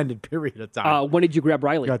extended period of time. When did you grab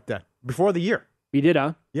Riley? Got that. Before the year. You did,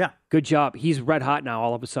 huh? Yeah. Good job. He's red hot now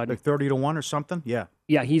all of a sudden. Like 30-1 or something? Yeah.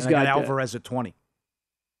 Yeah, I got Alvarez at 20.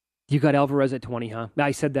 You got Alvarez at 20, huh?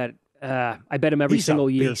 I said that. I bet him every single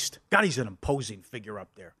year. He's a beast. God, he's an imposing figure up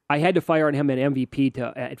there. I had to fire on him at MVP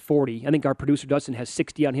at 40. I think our producer Dustin has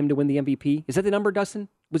 60 on him to win the MVP. Is that the number, Dustin?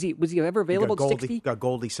 Was he ever available at 60? Got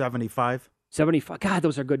Goldie 75. 75. God,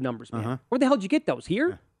 those are good numbers, man. Where the hell did you get those? Here?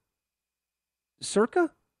 Yeah.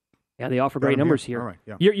 Circa? Yeah, they offer great numbers here. All right,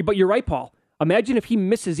 yeah. But you're right, Paul. Imagine if he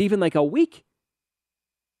misses even like a week.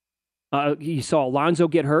 You saw Alonso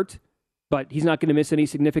get hurt, but he's not going to miss any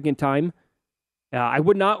significant time. I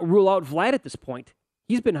would not rule out Vlad at this point.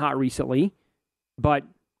 He's been hot recently, but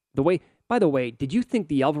by the way, did you think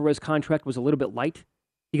the Alvarez contract was a little bit light?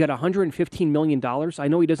 He got $115 million. I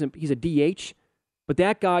know he's a DH, but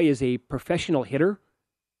that guy is a professional hitter.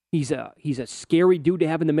 He's a scary dude to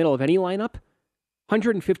have in the middle of any lineup.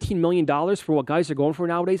 $115 million for what guys are going for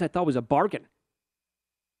nowadays, I thought was a bargain.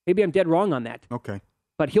 Maybe I'm dead wrong on that. Okay.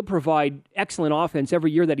 But he'll provide excellent offense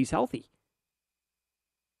every year that he's healthy.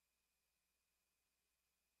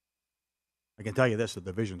 I can tell you this, the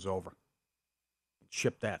division's over.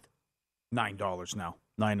 Ship that. $9 now.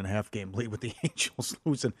 9.5 game lead with the Angels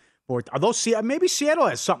losing. Are those maybe Seattle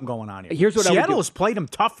has something going on here. Here's what Seattle has played them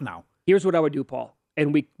tough now. Here's what I would do, Paul.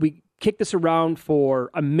 And we kicked this around for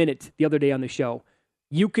a minute the other day on the show.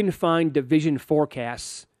 You can find division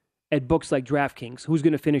forecasts at books like DraftKings. Who's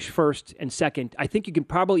going to finish first and second? I think you can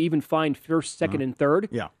probably even find first, second, and third.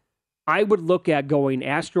 Yeah. I would look at going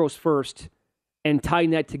Astros first and tying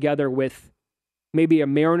that together with maybe a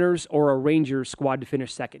Mariners or a Rangers squad to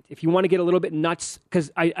finish second. If you want to get a little bit nuts,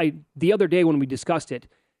 because I the other day when we discussed it,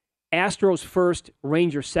 Astros first,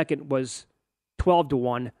 Rangers second was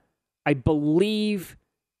 12-1. I believe.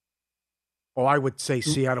 Oh, I would say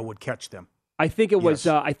Seattle would catch them. I think it was.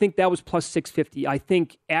 I think that was plus 650. I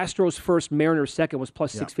think Astros first, Mariners second was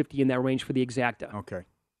plus 650 in that range for the exacta. Okay.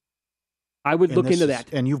 I would look into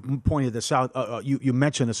that. And you've pointed this out. You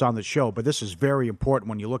mentioned this on the show, but this is very important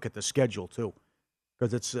when you look at the schedule too,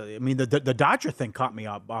 because it's. I mean, the Dodger thing caught me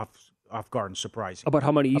off guard and surprising. About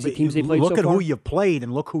how many easy teams they played so far? Look at who you've played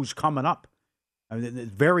and look who's coming up. I mean,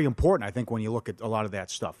 it's very important, I think, when you look at a lot of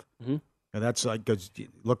that stuff. Mm-hmm. And that's because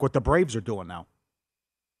look what the Braves are doing now.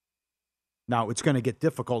 Now, it's going to get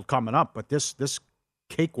difficult coming up, but this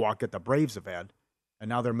cakewalk that the Braves have had, and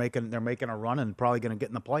now they're making a run and probably going to get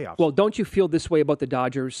in the playoffs. Well, don't you feel this way about the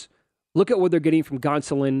Dodgers? Look at what they're getting from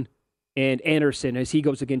Gonsolin and Anderson as he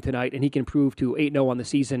goes again tonight, and he can improve to 8-0 on the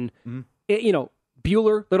season. Mm-hmm.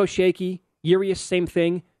 Buehler, little shaky. Urias, same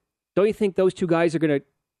thing. Don't you think those two guys are going to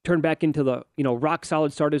turn back into the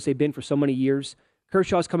rock-solid starters they've been for so many years?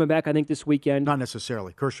 Kershaw's coming back, I think, this weekend. Not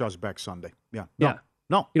necessarily. Kershaw's back Sunday. Yeah.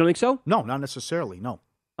 No. You don't think so? No, not necessarily. No.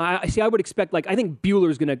 I would expect, I think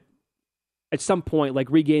Buehler's going to, at some point,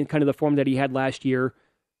 regain kind of the form that he had last year,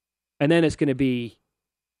 and then it's going to be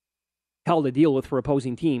hell to deal with for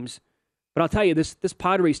opposing teams. But I'll tell you, this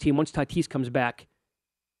Padres team, once Tatis comes back,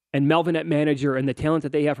 and Melvin at manager, and the talent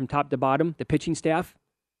that they have from top to bottom, the pitching staff,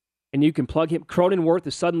 and you can plug him. Cronenworth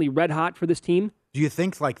is suddenly red hot for this team. Do you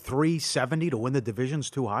think 370 to win the division's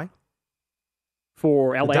too high?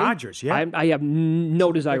 For LA? The Dodgers, yeah. I have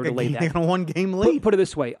no desire to lay that. They have a one-game lead. Put it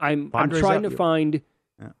this way. I'm trying to find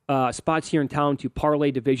spots here in town to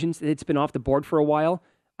parlay divisions. It's been off the board for a while.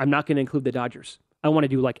 I'm not going to include the Dodgers. I want to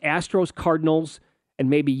do Astros, Cardinals, and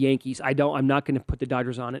maybe Yankees. I'm not going to put the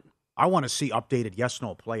Dodgers on it. I want to see updated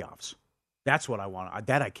yes/no playoffs. That's what I want.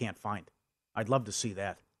 That I can't find. I'd love to see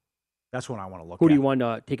that. That's what I want to look at. Who do you want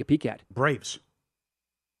to take a peek at? Braves.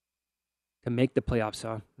 To make the playoffs,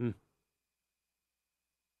 huh?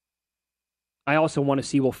 I also want to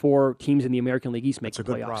see, 4 teams in the American League East make the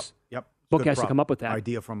playoffs. Good prop. Yep. Book has to come up with that.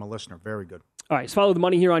 Idea from a listener. Very good. All right, so follow the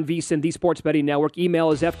money here on VSiN, the Sports Betting Network.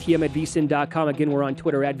 Email is ftm@vsin.com. Again, we're on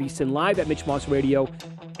Twitter at VSiN Live, at Mitch Moss Radio,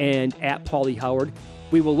 and at Paulie Howard.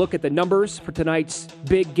 We will look at the numbers for tonight's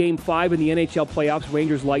big Game 5 in the NHL playoffs,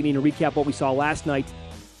 Rangers Lightning, and recap what we saw last night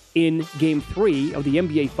in Game 3 of the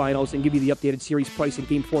NBA Finals and give you the updated series price and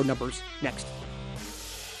Game 4 numbers next.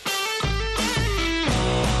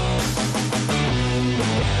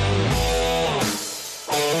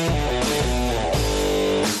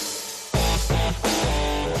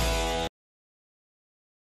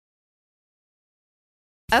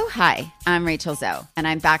 Oh, hi, I'm Rachel Zoe, and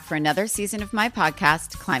I'm back for another season of my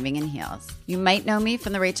podcast, Climbing in Heels. You might know me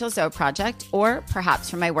from the Rachel Zoe Project, or perhaps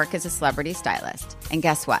from my work as a celebrity stylist. And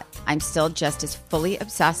guess what? I'm still just as fully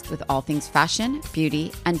obsessed with all things fashion,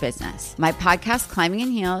 beauty, and business. My podcast, Climbing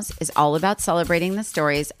in Heels, is all about celebrating the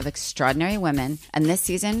stories of extraordinary women, and this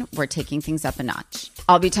season, we're taking things up a notch.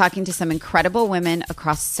 I'll be talking to some incredible women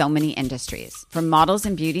across so many industries, from models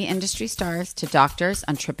and beauty industry stars to doctors,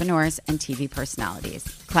 entrepreneurs, and TV personalities.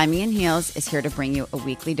 Climbing in Heels is here to bring you a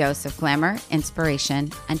weekly dose of glamour,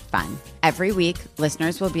 inspiration, and fun. Every week,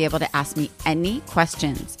 listeners will be able to ask me any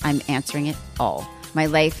questions. I'm answering it all. My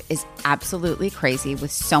life is absolutely crazy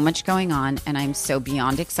with so much going on, and I'm so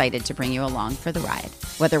beyond excited to bring you along for the ride.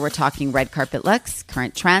 Whether we're talking red carpet looks,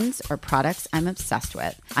 current trends, or products I'm obsessed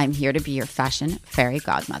with, I'm here to be your fashion fairy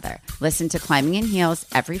godmother. Listen to Climbing in Heels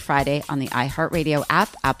every Friday on the iHeartRadio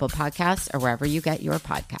app, Apple Podcasts, or wherever you get your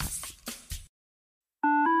podcasts.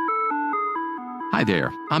 Hi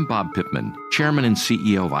there, I'm Bob Pittman, Chairman and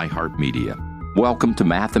CEO of iHeartMedia. Welcome to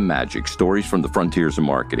Math and Magic, Stories from the Frontiers of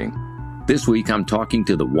Marketing. This week, I'm talking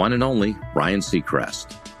to the one and only Ryan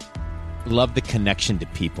Seacrest. Love the connection to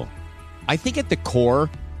people. I think at the core,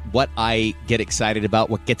 what I get excited about,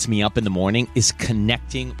 what gets me up in the morning, is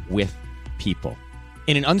connecting with people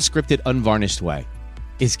in an unscripted, unvarnished way.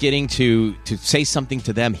 Is getting to say something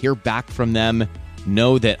to them, hear back from them,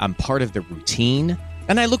 know that I'm part of the routine.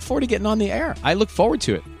 And I look forward to getting on the air. I look forward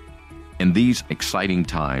to it. In these exciting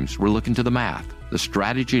times, we're looking to the math, the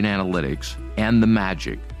strategy and analytics, and the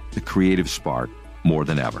magic, the creative spark, more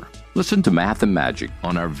than ever. Listen to Math and Magic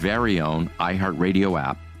on our very own iHeartRadio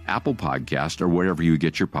app, Apple Podcast, or wherever you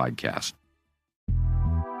get your podcast.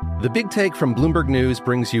 The Big Take from Bloomberg News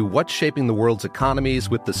brings you what's shaping the world's economies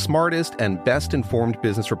with the smartest and best-informed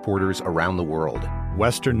business reporters around the world.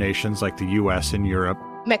 Western nations like the U.S. and Europe.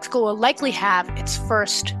 Mexico will likely have its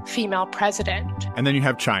first female president. And then you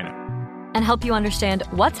have China. And help you understand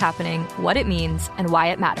what's happening, what it means, and why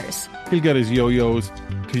it matters. He'll get his yo-yos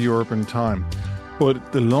to Europe in time.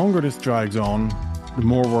 But the longer this drags on, the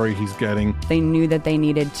more worry he's getting. They knew that they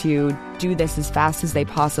needed to do this as fast as they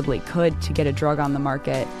possibly could to get a drug on the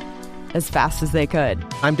market as fast as they could.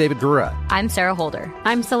 I'm David Gura. I'm Sarah Holder.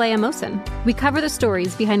 I'm Saleha Mohsen. We cover the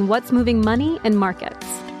stories behind what's moving money and markets.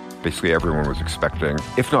 Basically, everyone was expecting,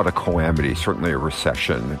 if not a calamity, certainly a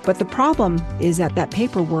recession. But the problem is that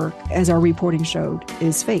paperwork, as our reporting showed,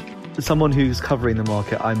 is fake. As someone who's covering the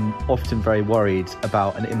market, I'm often very worried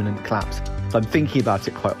about an imminent collapse. I'm thinking about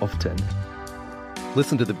it quite often.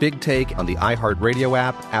 Listen to The Big Take on the iHeartRadio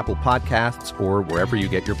app, Apple Podcasts, or wherever you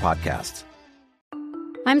get your podcasts.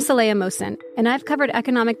 I'm Saleha Mohsen, and I've covered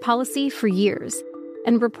economic policy for years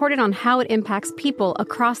and reported on how it impacts people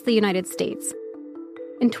across the United States.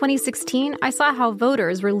 In 2016, I saw how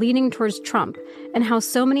voters were leaning towards Trump and how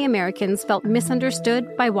so many Americans felt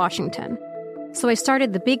misunderstood by Washington. So I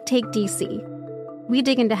started The Big Take DC. We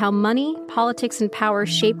dig into how money, politics, and power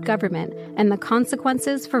shape government and the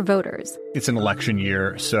consequences for voters. It's an election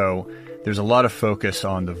year, so there's a lot of focus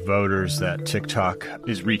on the voters that TikTok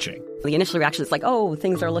is reaching. The initial reaction is like, oh,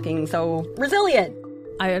 things are looking so resilient.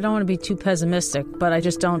 I don't want to be too pessimistic, but I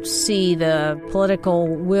just don't see the political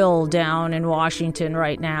will down in Washington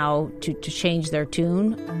right now to change their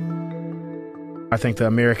tune. I think the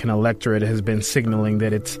American electorate has been signaling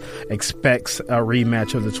that it expects a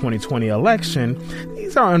rematch of the 2020 election.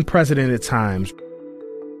 These are unprecedented times.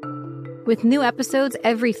 With new episodes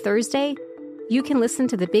every Thursday, you can listen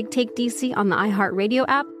to The Big Take DC on the iHeartRadio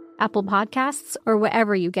app, Apple Podcasts, or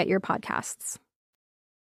wherever you get your podcasts.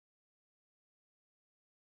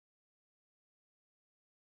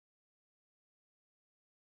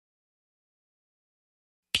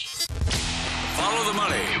 Follow the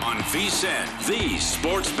money on VSiN, the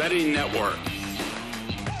Sports Betting Network.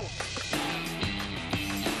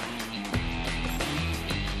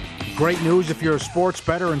 Great news if you're a sports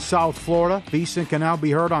bettor in South Florida. VSiN can now be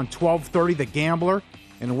heard on 1230 The Gambler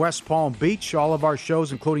in West Palm Beach. All of our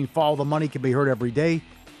shows, including Follow the Money, can be heard every day.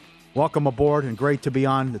 Welcome aboard and great to be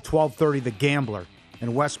on the 1230 The Gambler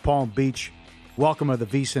in West Palm Beach. Welcome to the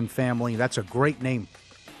VSiN family. That's a great name,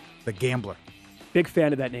 The Gambler. Big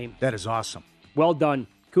fan of that name. That is awesome. Well done.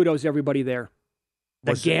 Kudos, everybody there.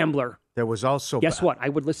 The Gambler. There was also... Guess what? I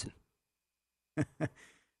would listen.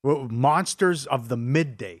 Well, Monsters of the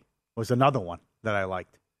Midday was another one that I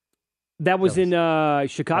liked. That was in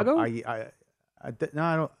Chicago? I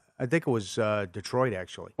think it was Detroit,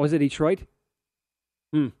 actually. Was it Detroit?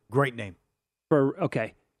 Great name.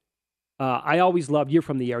 Okay. I always loved, you're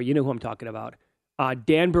from the area, you know who I'm talking about.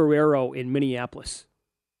 Dan Barrero in Minneapolis.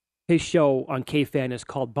 His show on KFan is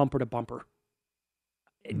called Bumper to Bumper.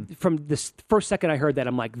 From the first second I heard that,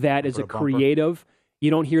 I'm like, that is a creative.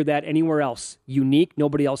 You don't hear that anywhere else. Unique.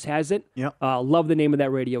 Nobody else has it. Yep. Love the name of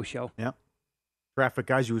that radio show. Yep. Traffic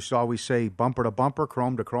guys used to always say bumper to bumper,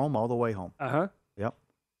 chrome to chrome, all the way home. Uh-huh. Yep.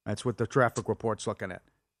 That's what the traffic report's looking at.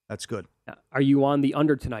 That's good. Are you on the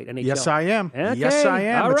under tonight, NHL? Yes, I am. Okay. Yes, I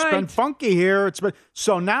am. All It's right. been funky here.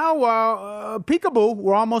 So now, peekaboo,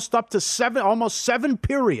 we're almost up to almost seven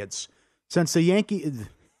periods since the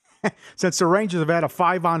Rangers have had a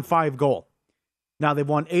 5-on-5 goal. Now, they've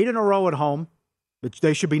won 8 in a row at home.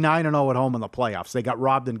 They should be 9-0 at home in the playoffs. They got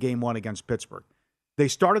robbed in Game 1 against Pittsburgh. They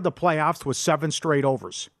started the playoffs with 7 straight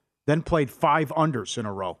overs, then played 5 unders in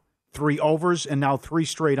a row, 3 overs, and now 3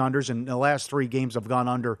 straight unders, and the last 3 games have gone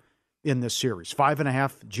under in this series.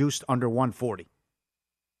 5.5 juiced under 140.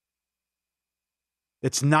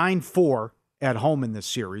 It's 9-4 at home in this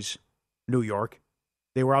series, New York.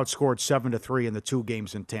 They were outscored 7-3 in the 2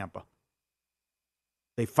 games in Tampa.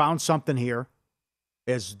 They found something here,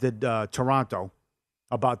 as did Toronto,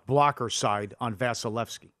 about blocker side on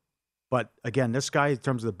Vasilevsky. But again, this guy, in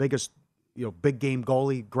terms of the biggest, big game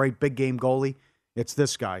goalie, great big game goalie, it's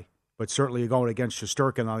this guy. But certainly you're going against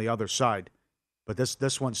Shesterkin on the other side. But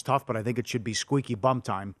this one's tough, but I think it should be squeaky bum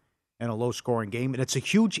time in a low-scoring game. And it's a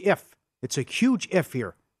huge if. It's a huge if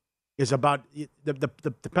here, is about the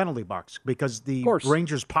penalty box, because the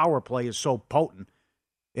Rangers' power play is so potent,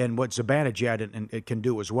 and what Zibanejad and it can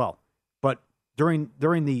do as well. But during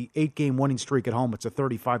the 8-game winning streak at home, it's a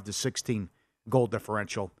 35-16 goal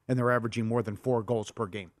differential, and they're averaging more than 4 goals per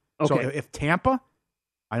game. Okay. So if Tampa,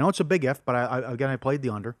 I know it's a big if, but I played the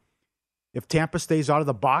under. If Tampa stays out of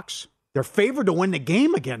the box, they're favored to win the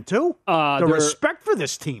game again, too. The respect for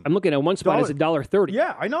this team. I'm looking at one spot is $1.30.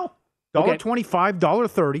 Yeah, I know. $1.25,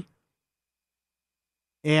 $1.30.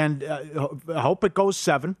 And I hope it goes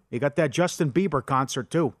 7. You got that Justin Bieber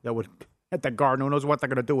concert, too, that would at the Garden. Who knows what they're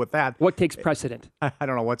going to do with that? What takes precedent? I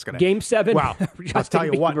don't know what's going to Game 7? Wow. I'll tell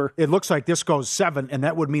you Bieber. what. It looks like this goes 7, and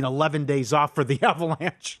that would mean 11 days off for the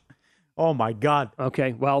Avalanche. Oh, my God.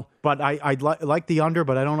 Okay, well. But I like the under,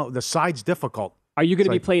 but I don't know. The side's difficult. Are you going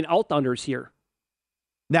to be playing alt unders here?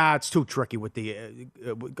 Nah, it's too tricky with the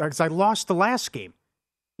because I lost the last game.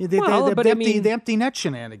 The empty net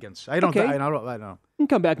shenanigans. I don't know. You can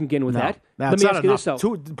come back again with that. Let me ask you this, though.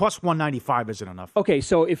 Plus 195 isn't enough. Okay,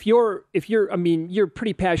 so if you're, you're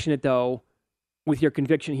pretty passionate, though, with your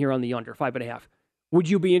conviction here on the under, 5.5. Would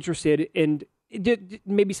you be interested in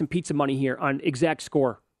maybe some pizza money here on exact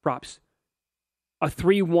score props? A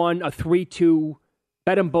 3-1, a 3-2,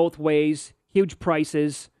 bet them both ways, huge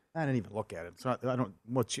prices. I didn't even look at it. I don't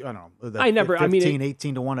know. I never.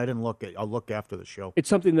 18 to 1. I didn't look at. I'll look after the show. It's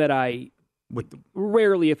something that I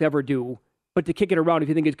rarely, if ever, do. But to kick it around, if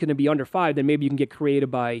you think it's going to be under 5, then maybe you can get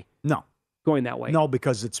creative by going that way. No,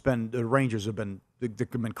 because the Rangers have been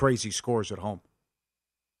crazy scores at home,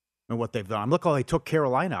 and what they've done. Look how they took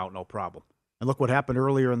Carolina out, no problem, and look what happened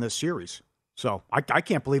earlier in this series. So I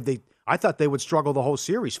can't believe I thought they would struggle the whole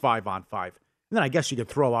series 5-on-5. And then I guess you could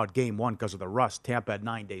throw out Game 1 because of the rust. Tampa had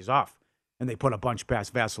 9 days off, and they put a bunch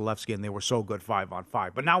past Vasilevsky, and they were so good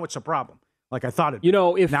 5-on-5. But now it's a problem. Like I thought it.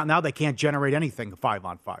 Now they can't generate anything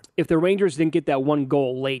 5-on-5. If the Rangers didn't get that one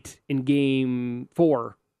goal late in Game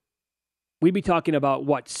 4, we'd be talking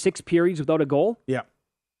about 6 periods without a goal? Yeah.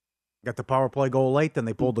 Got the power play goal late, then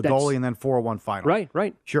they pulled the goalie, and then 4-1 final.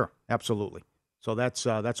 Right. Sure, absolutely. So that's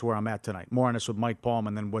where I'm at tonight. More on this with Mike Palm,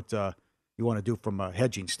 and then what you want to do from a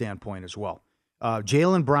hedging standpoint as well.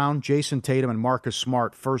 Jaylen Brown, Jason Tatum, and Marcus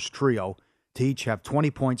Smart, first trio to each have 20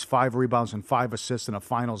 points, 5 rebounds, and 5 assists in a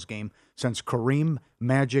finals game since Kareem,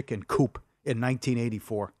 Magic, and Coop in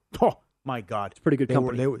 1984. Oh, my God. It's pretty good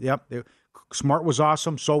company. Smart was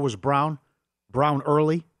awesome. So was Brown. Brown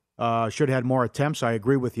early. Should have had more attempts. I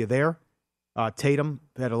agree with you there. Tatum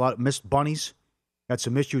had a lot of missed bunnies. Had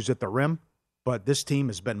some issues at the rim. But this team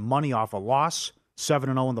has been money off a loss.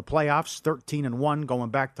 7-0 in the playoffs, 13-1 going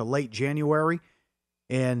back to late January.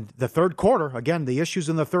 And the third quarter, again, the issues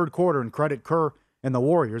in the third quarter, and credit Kerr and the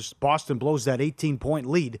Warriors. Boston blows that 18-point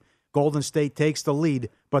lead. Golden State takes the lead,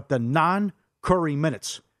 but the non-Curry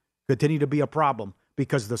minutes continue to be a problem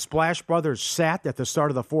because the Splash Brothers sat at the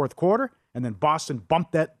start of the fourth quarter, and then Boston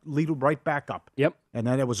bumped that lead right back up. Yep. And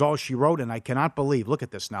then it was all she wrote, and I cannot believe, look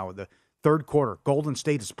at this now, the third quarter, Golden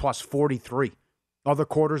State is plus 43 Other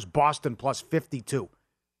quarters, Boston plus 52.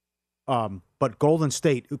 But Golden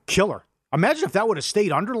State, killer. Imagine if that would have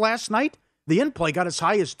stayed under last night. The in-play got as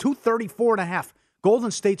high as 234.5.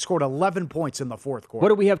 Golden State scored 11 points in the fourth quarter. What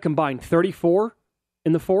do we have combined? 34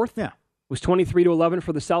 in the fourth? Yeah. It was 23-11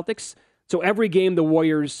 for the Celtics. So every game the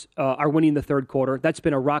Warriors are winning the third quarter. That's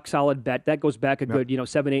been a rock-solid bet. That goes back a good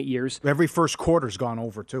 7-8 years. Every first quarter's gone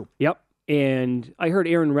over, too. Yep. And I heard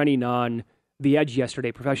Aaron Renning on The Edge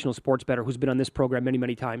yesterday, professional sports bettor who's been on this program many,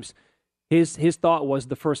 many times. His thought was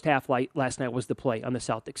the first half last night was the play on the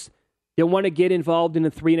Celtics. Didn't want to get involved in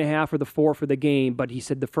the 3.5 or the 4 for the game, but he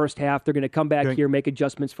said the first half, they're going to come back here, make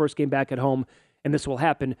adjustments, first game back at home, and this will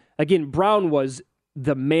happen. Again, Brown was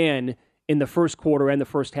the man in the first quarter and the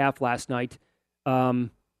first half last night.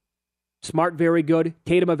 Smart, very good.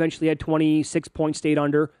 Tatum eventually had 26 points, stayed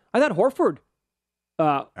under. I thought Horford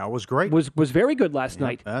that was great. Was very good last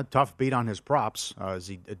night. Tough beat on his props as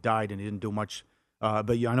he died and he didn't do much.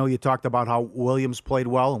 But I know you talked about how Williams played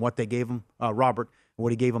well and what they gave him, Robert,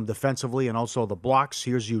 what he gave him defensively and also the blocks.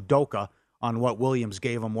 Here's Udoka on what Williams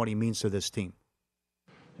gave him, what he means to this team.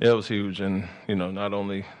 Yeah, it was huge. And, not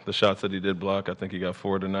only the shots that he did block, I think he got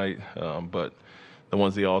 4 tonight, but the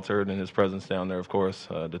ones he altered and his presence down there, of course,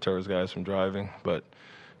 deters guys from driving. But,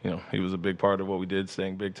 he was a big part of what we did,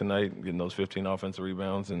 staying big tonight, getting those 15 offensive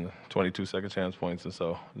rebounds and 22 second chance points. And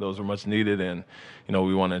so those were much needed. And,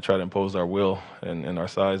 we want to try to impose our will and our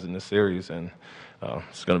size in this series. And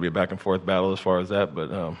it's going to be a back and forth battle as far as that. But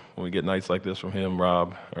when we get nights like this from him,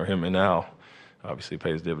 Rob, or him and Al, obviously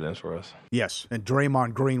pays dividends for us. Yes, and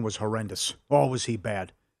Draymond Green was horrendous. Oh, was he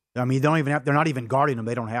bad. I mean, they're not even guarding him.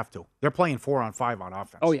 They don't have to. They're playing 4-on-5 on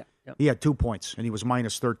offense. Oh, yeah. Yep. He had 2 points, and he was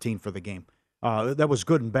minus 13 for the game. That was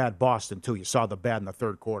good and bad Boston, too. You saw the bad in the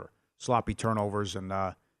third quarter. Sloppy turnovers and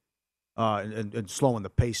slowing the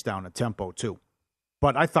pace down, the tempo, too.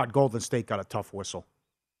 But I thought Golden State got a tough whistle.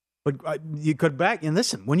 But you could back – and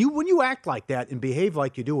listen, when you act like that and behave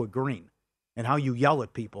like you do with Green and how you yell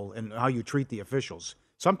at people and how you treat the officials,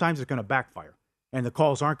 sometimes it's going to backfire. And the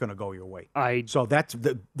calls aren't going to go your way. So that's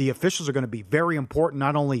the officials are going to be very important,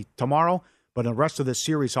 not only tomorrow, but in the rest of this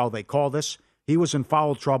series, how they call this. He was in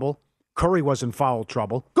foul trouble. Curry was in foul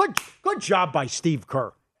trouble. Good job by Steve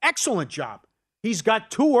Kerr. Excellent job. He's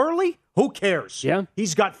got 2 early. Who cares? Yeah.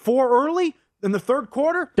 He's got 4 early in the third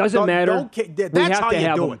quarter. Doesn't matter. That's how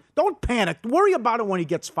you do it. Don't panic. Worry about it when he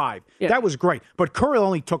gets 5. Yeah. That was great. But Curry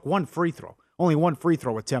only took 1 free throw. Only 1 free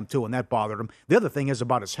throw attempt, too, and that bothered him. The other thing is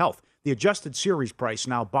about his health. The adjusted series price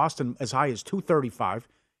now, Boston as high as 235,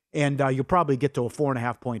 and you'll probably get to a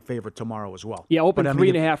 4.5-point favorite tomorrow as well. Yeah, opened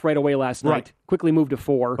 3.5 right away last night. Quickly moved to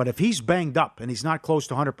 4. But if he's banged up and he's not close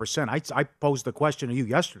to 100%, I posed the question to you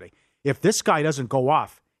yesterday. If this guy doesn't go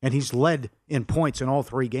off and he's led in points in all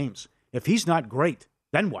 3 games, if he's not great,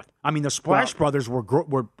 then what? I mean, the Splash Brothers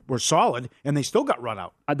were solid, and they still got run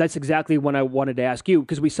out. That's exactly what I wanted to ask you,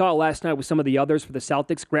 because we saw it last night with some of the others for the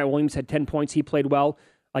Celtics. Grant Williams had 10 points. He played well.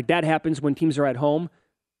 Like, that happens when teams are at home.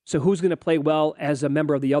 So who's going to play well as a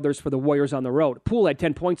member of the others for the Warriors on the road? Poole had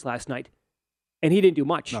 10 points last night, and he didn't do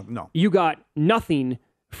much. No. You got nothing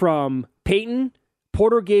from Peyton.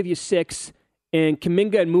 Porter gave you 6, and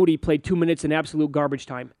Kuminga and Moody played 2 minutes in absolute garbage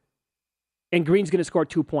time. And Green's going to score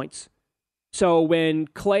 2 points. So when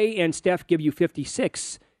Clay and Steph give you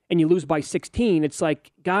 56 and you lose by 16, it's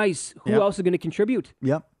like, guys, who else is going to contribute?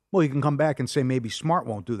 Yep. Well, you can come back and say maybe Smart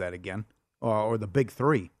won't do that again, or the big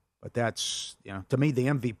 3. But that's, to me, the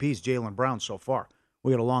MVP is Jaylen Brown so far.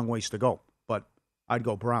 We got a long ways to go, but I'd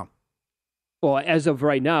go Brown. Well, as of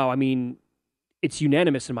right now, I mean, it's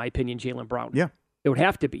unanimous in my opinion, Jaylen Brown. Yeah. It would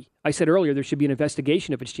have to be. I said earlier there should be an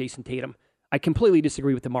investigation if it's Jason Tatum. I completely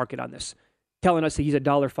disagree with the market on this. Telling us that he's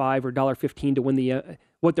 $1.05 or $1.15 to win the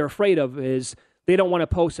what they're afraid of is they don't want to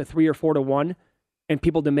post a 3 or 4 to 1 and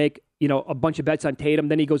people to make a bunch of bets on Tatum.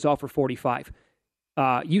 Then he goes off for 45.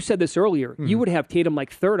 You said this earlier. You would have Tatum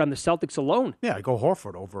like 3rd on the Celtics alone. Yeah, I go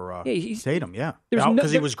Horford over Tatum. Yeah,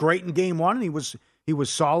 because he was great in Game 1 and he was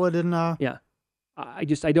solid in. Yeah, I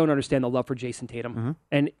don't understand the love for Jason Tatum.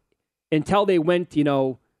 And until they went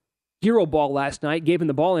hero ball last night, gave him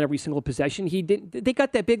the ball in every single possession. They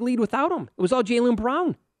got that big lead without him. It was all Jaylen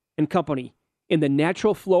Brown and company. In the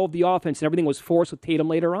natural flow of the offense, and everything was forced with Tatum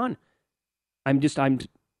later on. And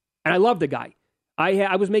I love the guy.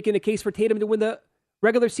 I was making a case for Tatum to win the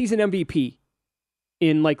regular season MVP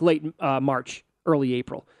in like late March, early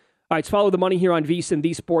April. All right, let's follow the money here on VSiN,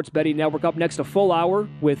 the Sports Betting Network. Up next, a full hour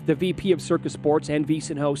with the VP of Circus Sports and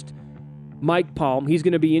VSiN host Mike Palm. He's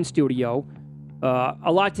going to be in studio.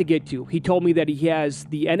 A lot to get to. He told me that he has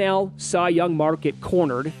the NL Cy Young market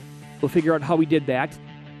cornered. We'll figure out how he did that.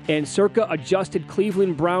 And Circa adjusted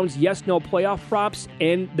Cleveland Browns yes-no playoff props,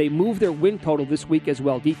 and they moved their win total this week as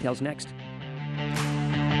well. Details next.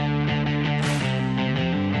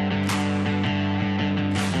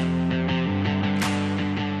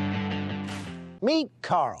 Meet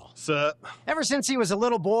Carl. Sup? Ever since he was a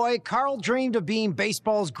little boy, Carl dreamed of being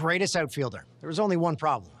baseball's greatest outfielder. There was only one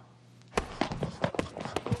problem.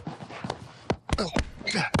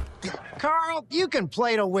 Carl, you can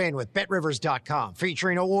play to win with BetRivers.com,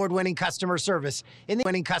 featuring award-winning customer service in the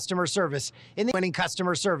winning customer service in the winning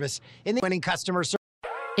customer service in the winning customer service.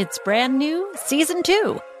 It's brand new, Season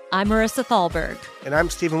 2. I'm Marissa Thalberg. And I'm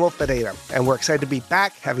Stephen Wolf Pereira, and we're excited to be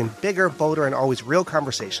back having bigger, bolder, and always real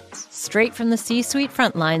conversations. Straight from the C-suite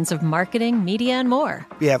front lines of marketing, media, and more.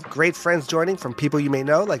 We have great friends joining from people you may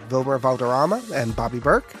know, like Vilmer Valderrama and Bobby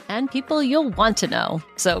Burke. And people you'll want to know.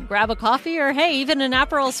 So grab a coffee or, hey, even an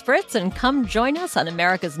Aperol Spritz and come join us on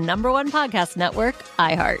America's #1 podcast network,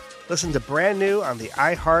 iHeart. Listen to Brand New on the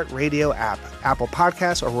iHeart Radio app, Apple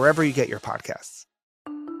Podcasts, or wherever you get your podcasts.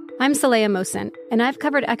 I'm Saleha Mohsin, and I've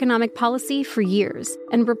covered economic policy for years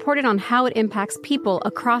and reported on how it impacts people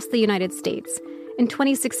across the United States. In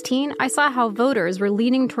 2016, I saw how voters were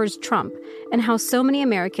leaning towards Trump and how so many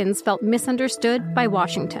Americans felt misunderstood by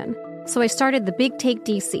Washington. So I started The Big Take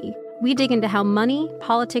DC. We dig into how money,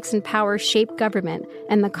 politics, and power shape government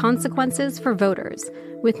and the consequences for voters.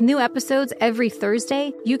 With new episodes every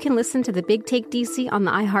Thursday, you can listen to The Big Take DC on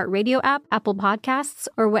the iHeartRadio app, Apple Podcasts,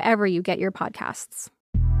 or wherever you get your podcasts.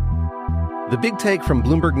 The Big Take from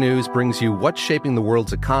Bloomberg News brings you what's shaping the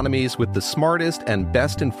world's economies with the smartest and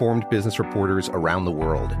best-informed business reporters around the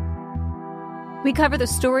world. We cover the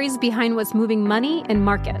stories behind what's moving money and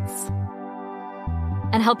markets.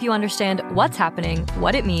 And help you understand what's happening,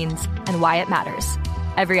 what it means, and why it matters.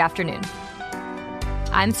 Every afternoon.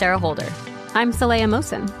 I'm Sarah Holder. I'm Saleha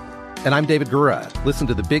Mohsin. And I'm David Gura. Listen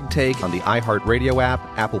to The Big Take on the iHeartRadio app,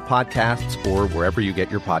 Apple Podcasts, or wherever you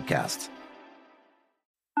get your podcasts.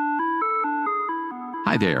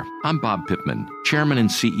 Hi there, I'm Bob Pittman, Chairman and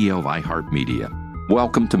CEO of iHeartMedia.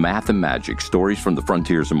 Welcome to Math and Magic, Stories from the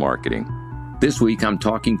Frontiers of Marketing. This week I'm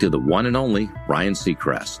talking to the one and only Ryan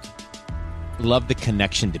Seacrest. Love the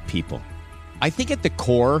connection to people. I think at the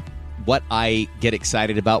core, what I get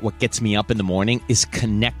excited about, what gets me up in the morning, is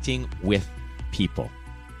connecting with people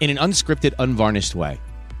in an unscripted, unvarnished way.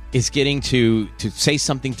 Is getting to say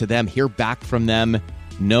something to them, hear back from them,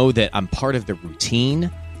 know that I'm part of the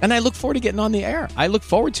routine. And I look forward to getting on the air. I look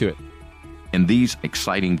forward to it. In these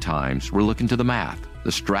exciting times, we're looking to the math,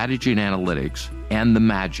 the strategy and analytics, and the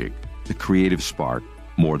magic, the creative spark,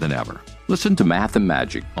 more than ever. Listen to Math and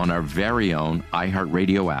Magic on our very own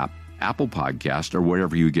iHeartRadio app, Apple Podcast, or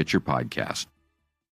wherever you get your podcast.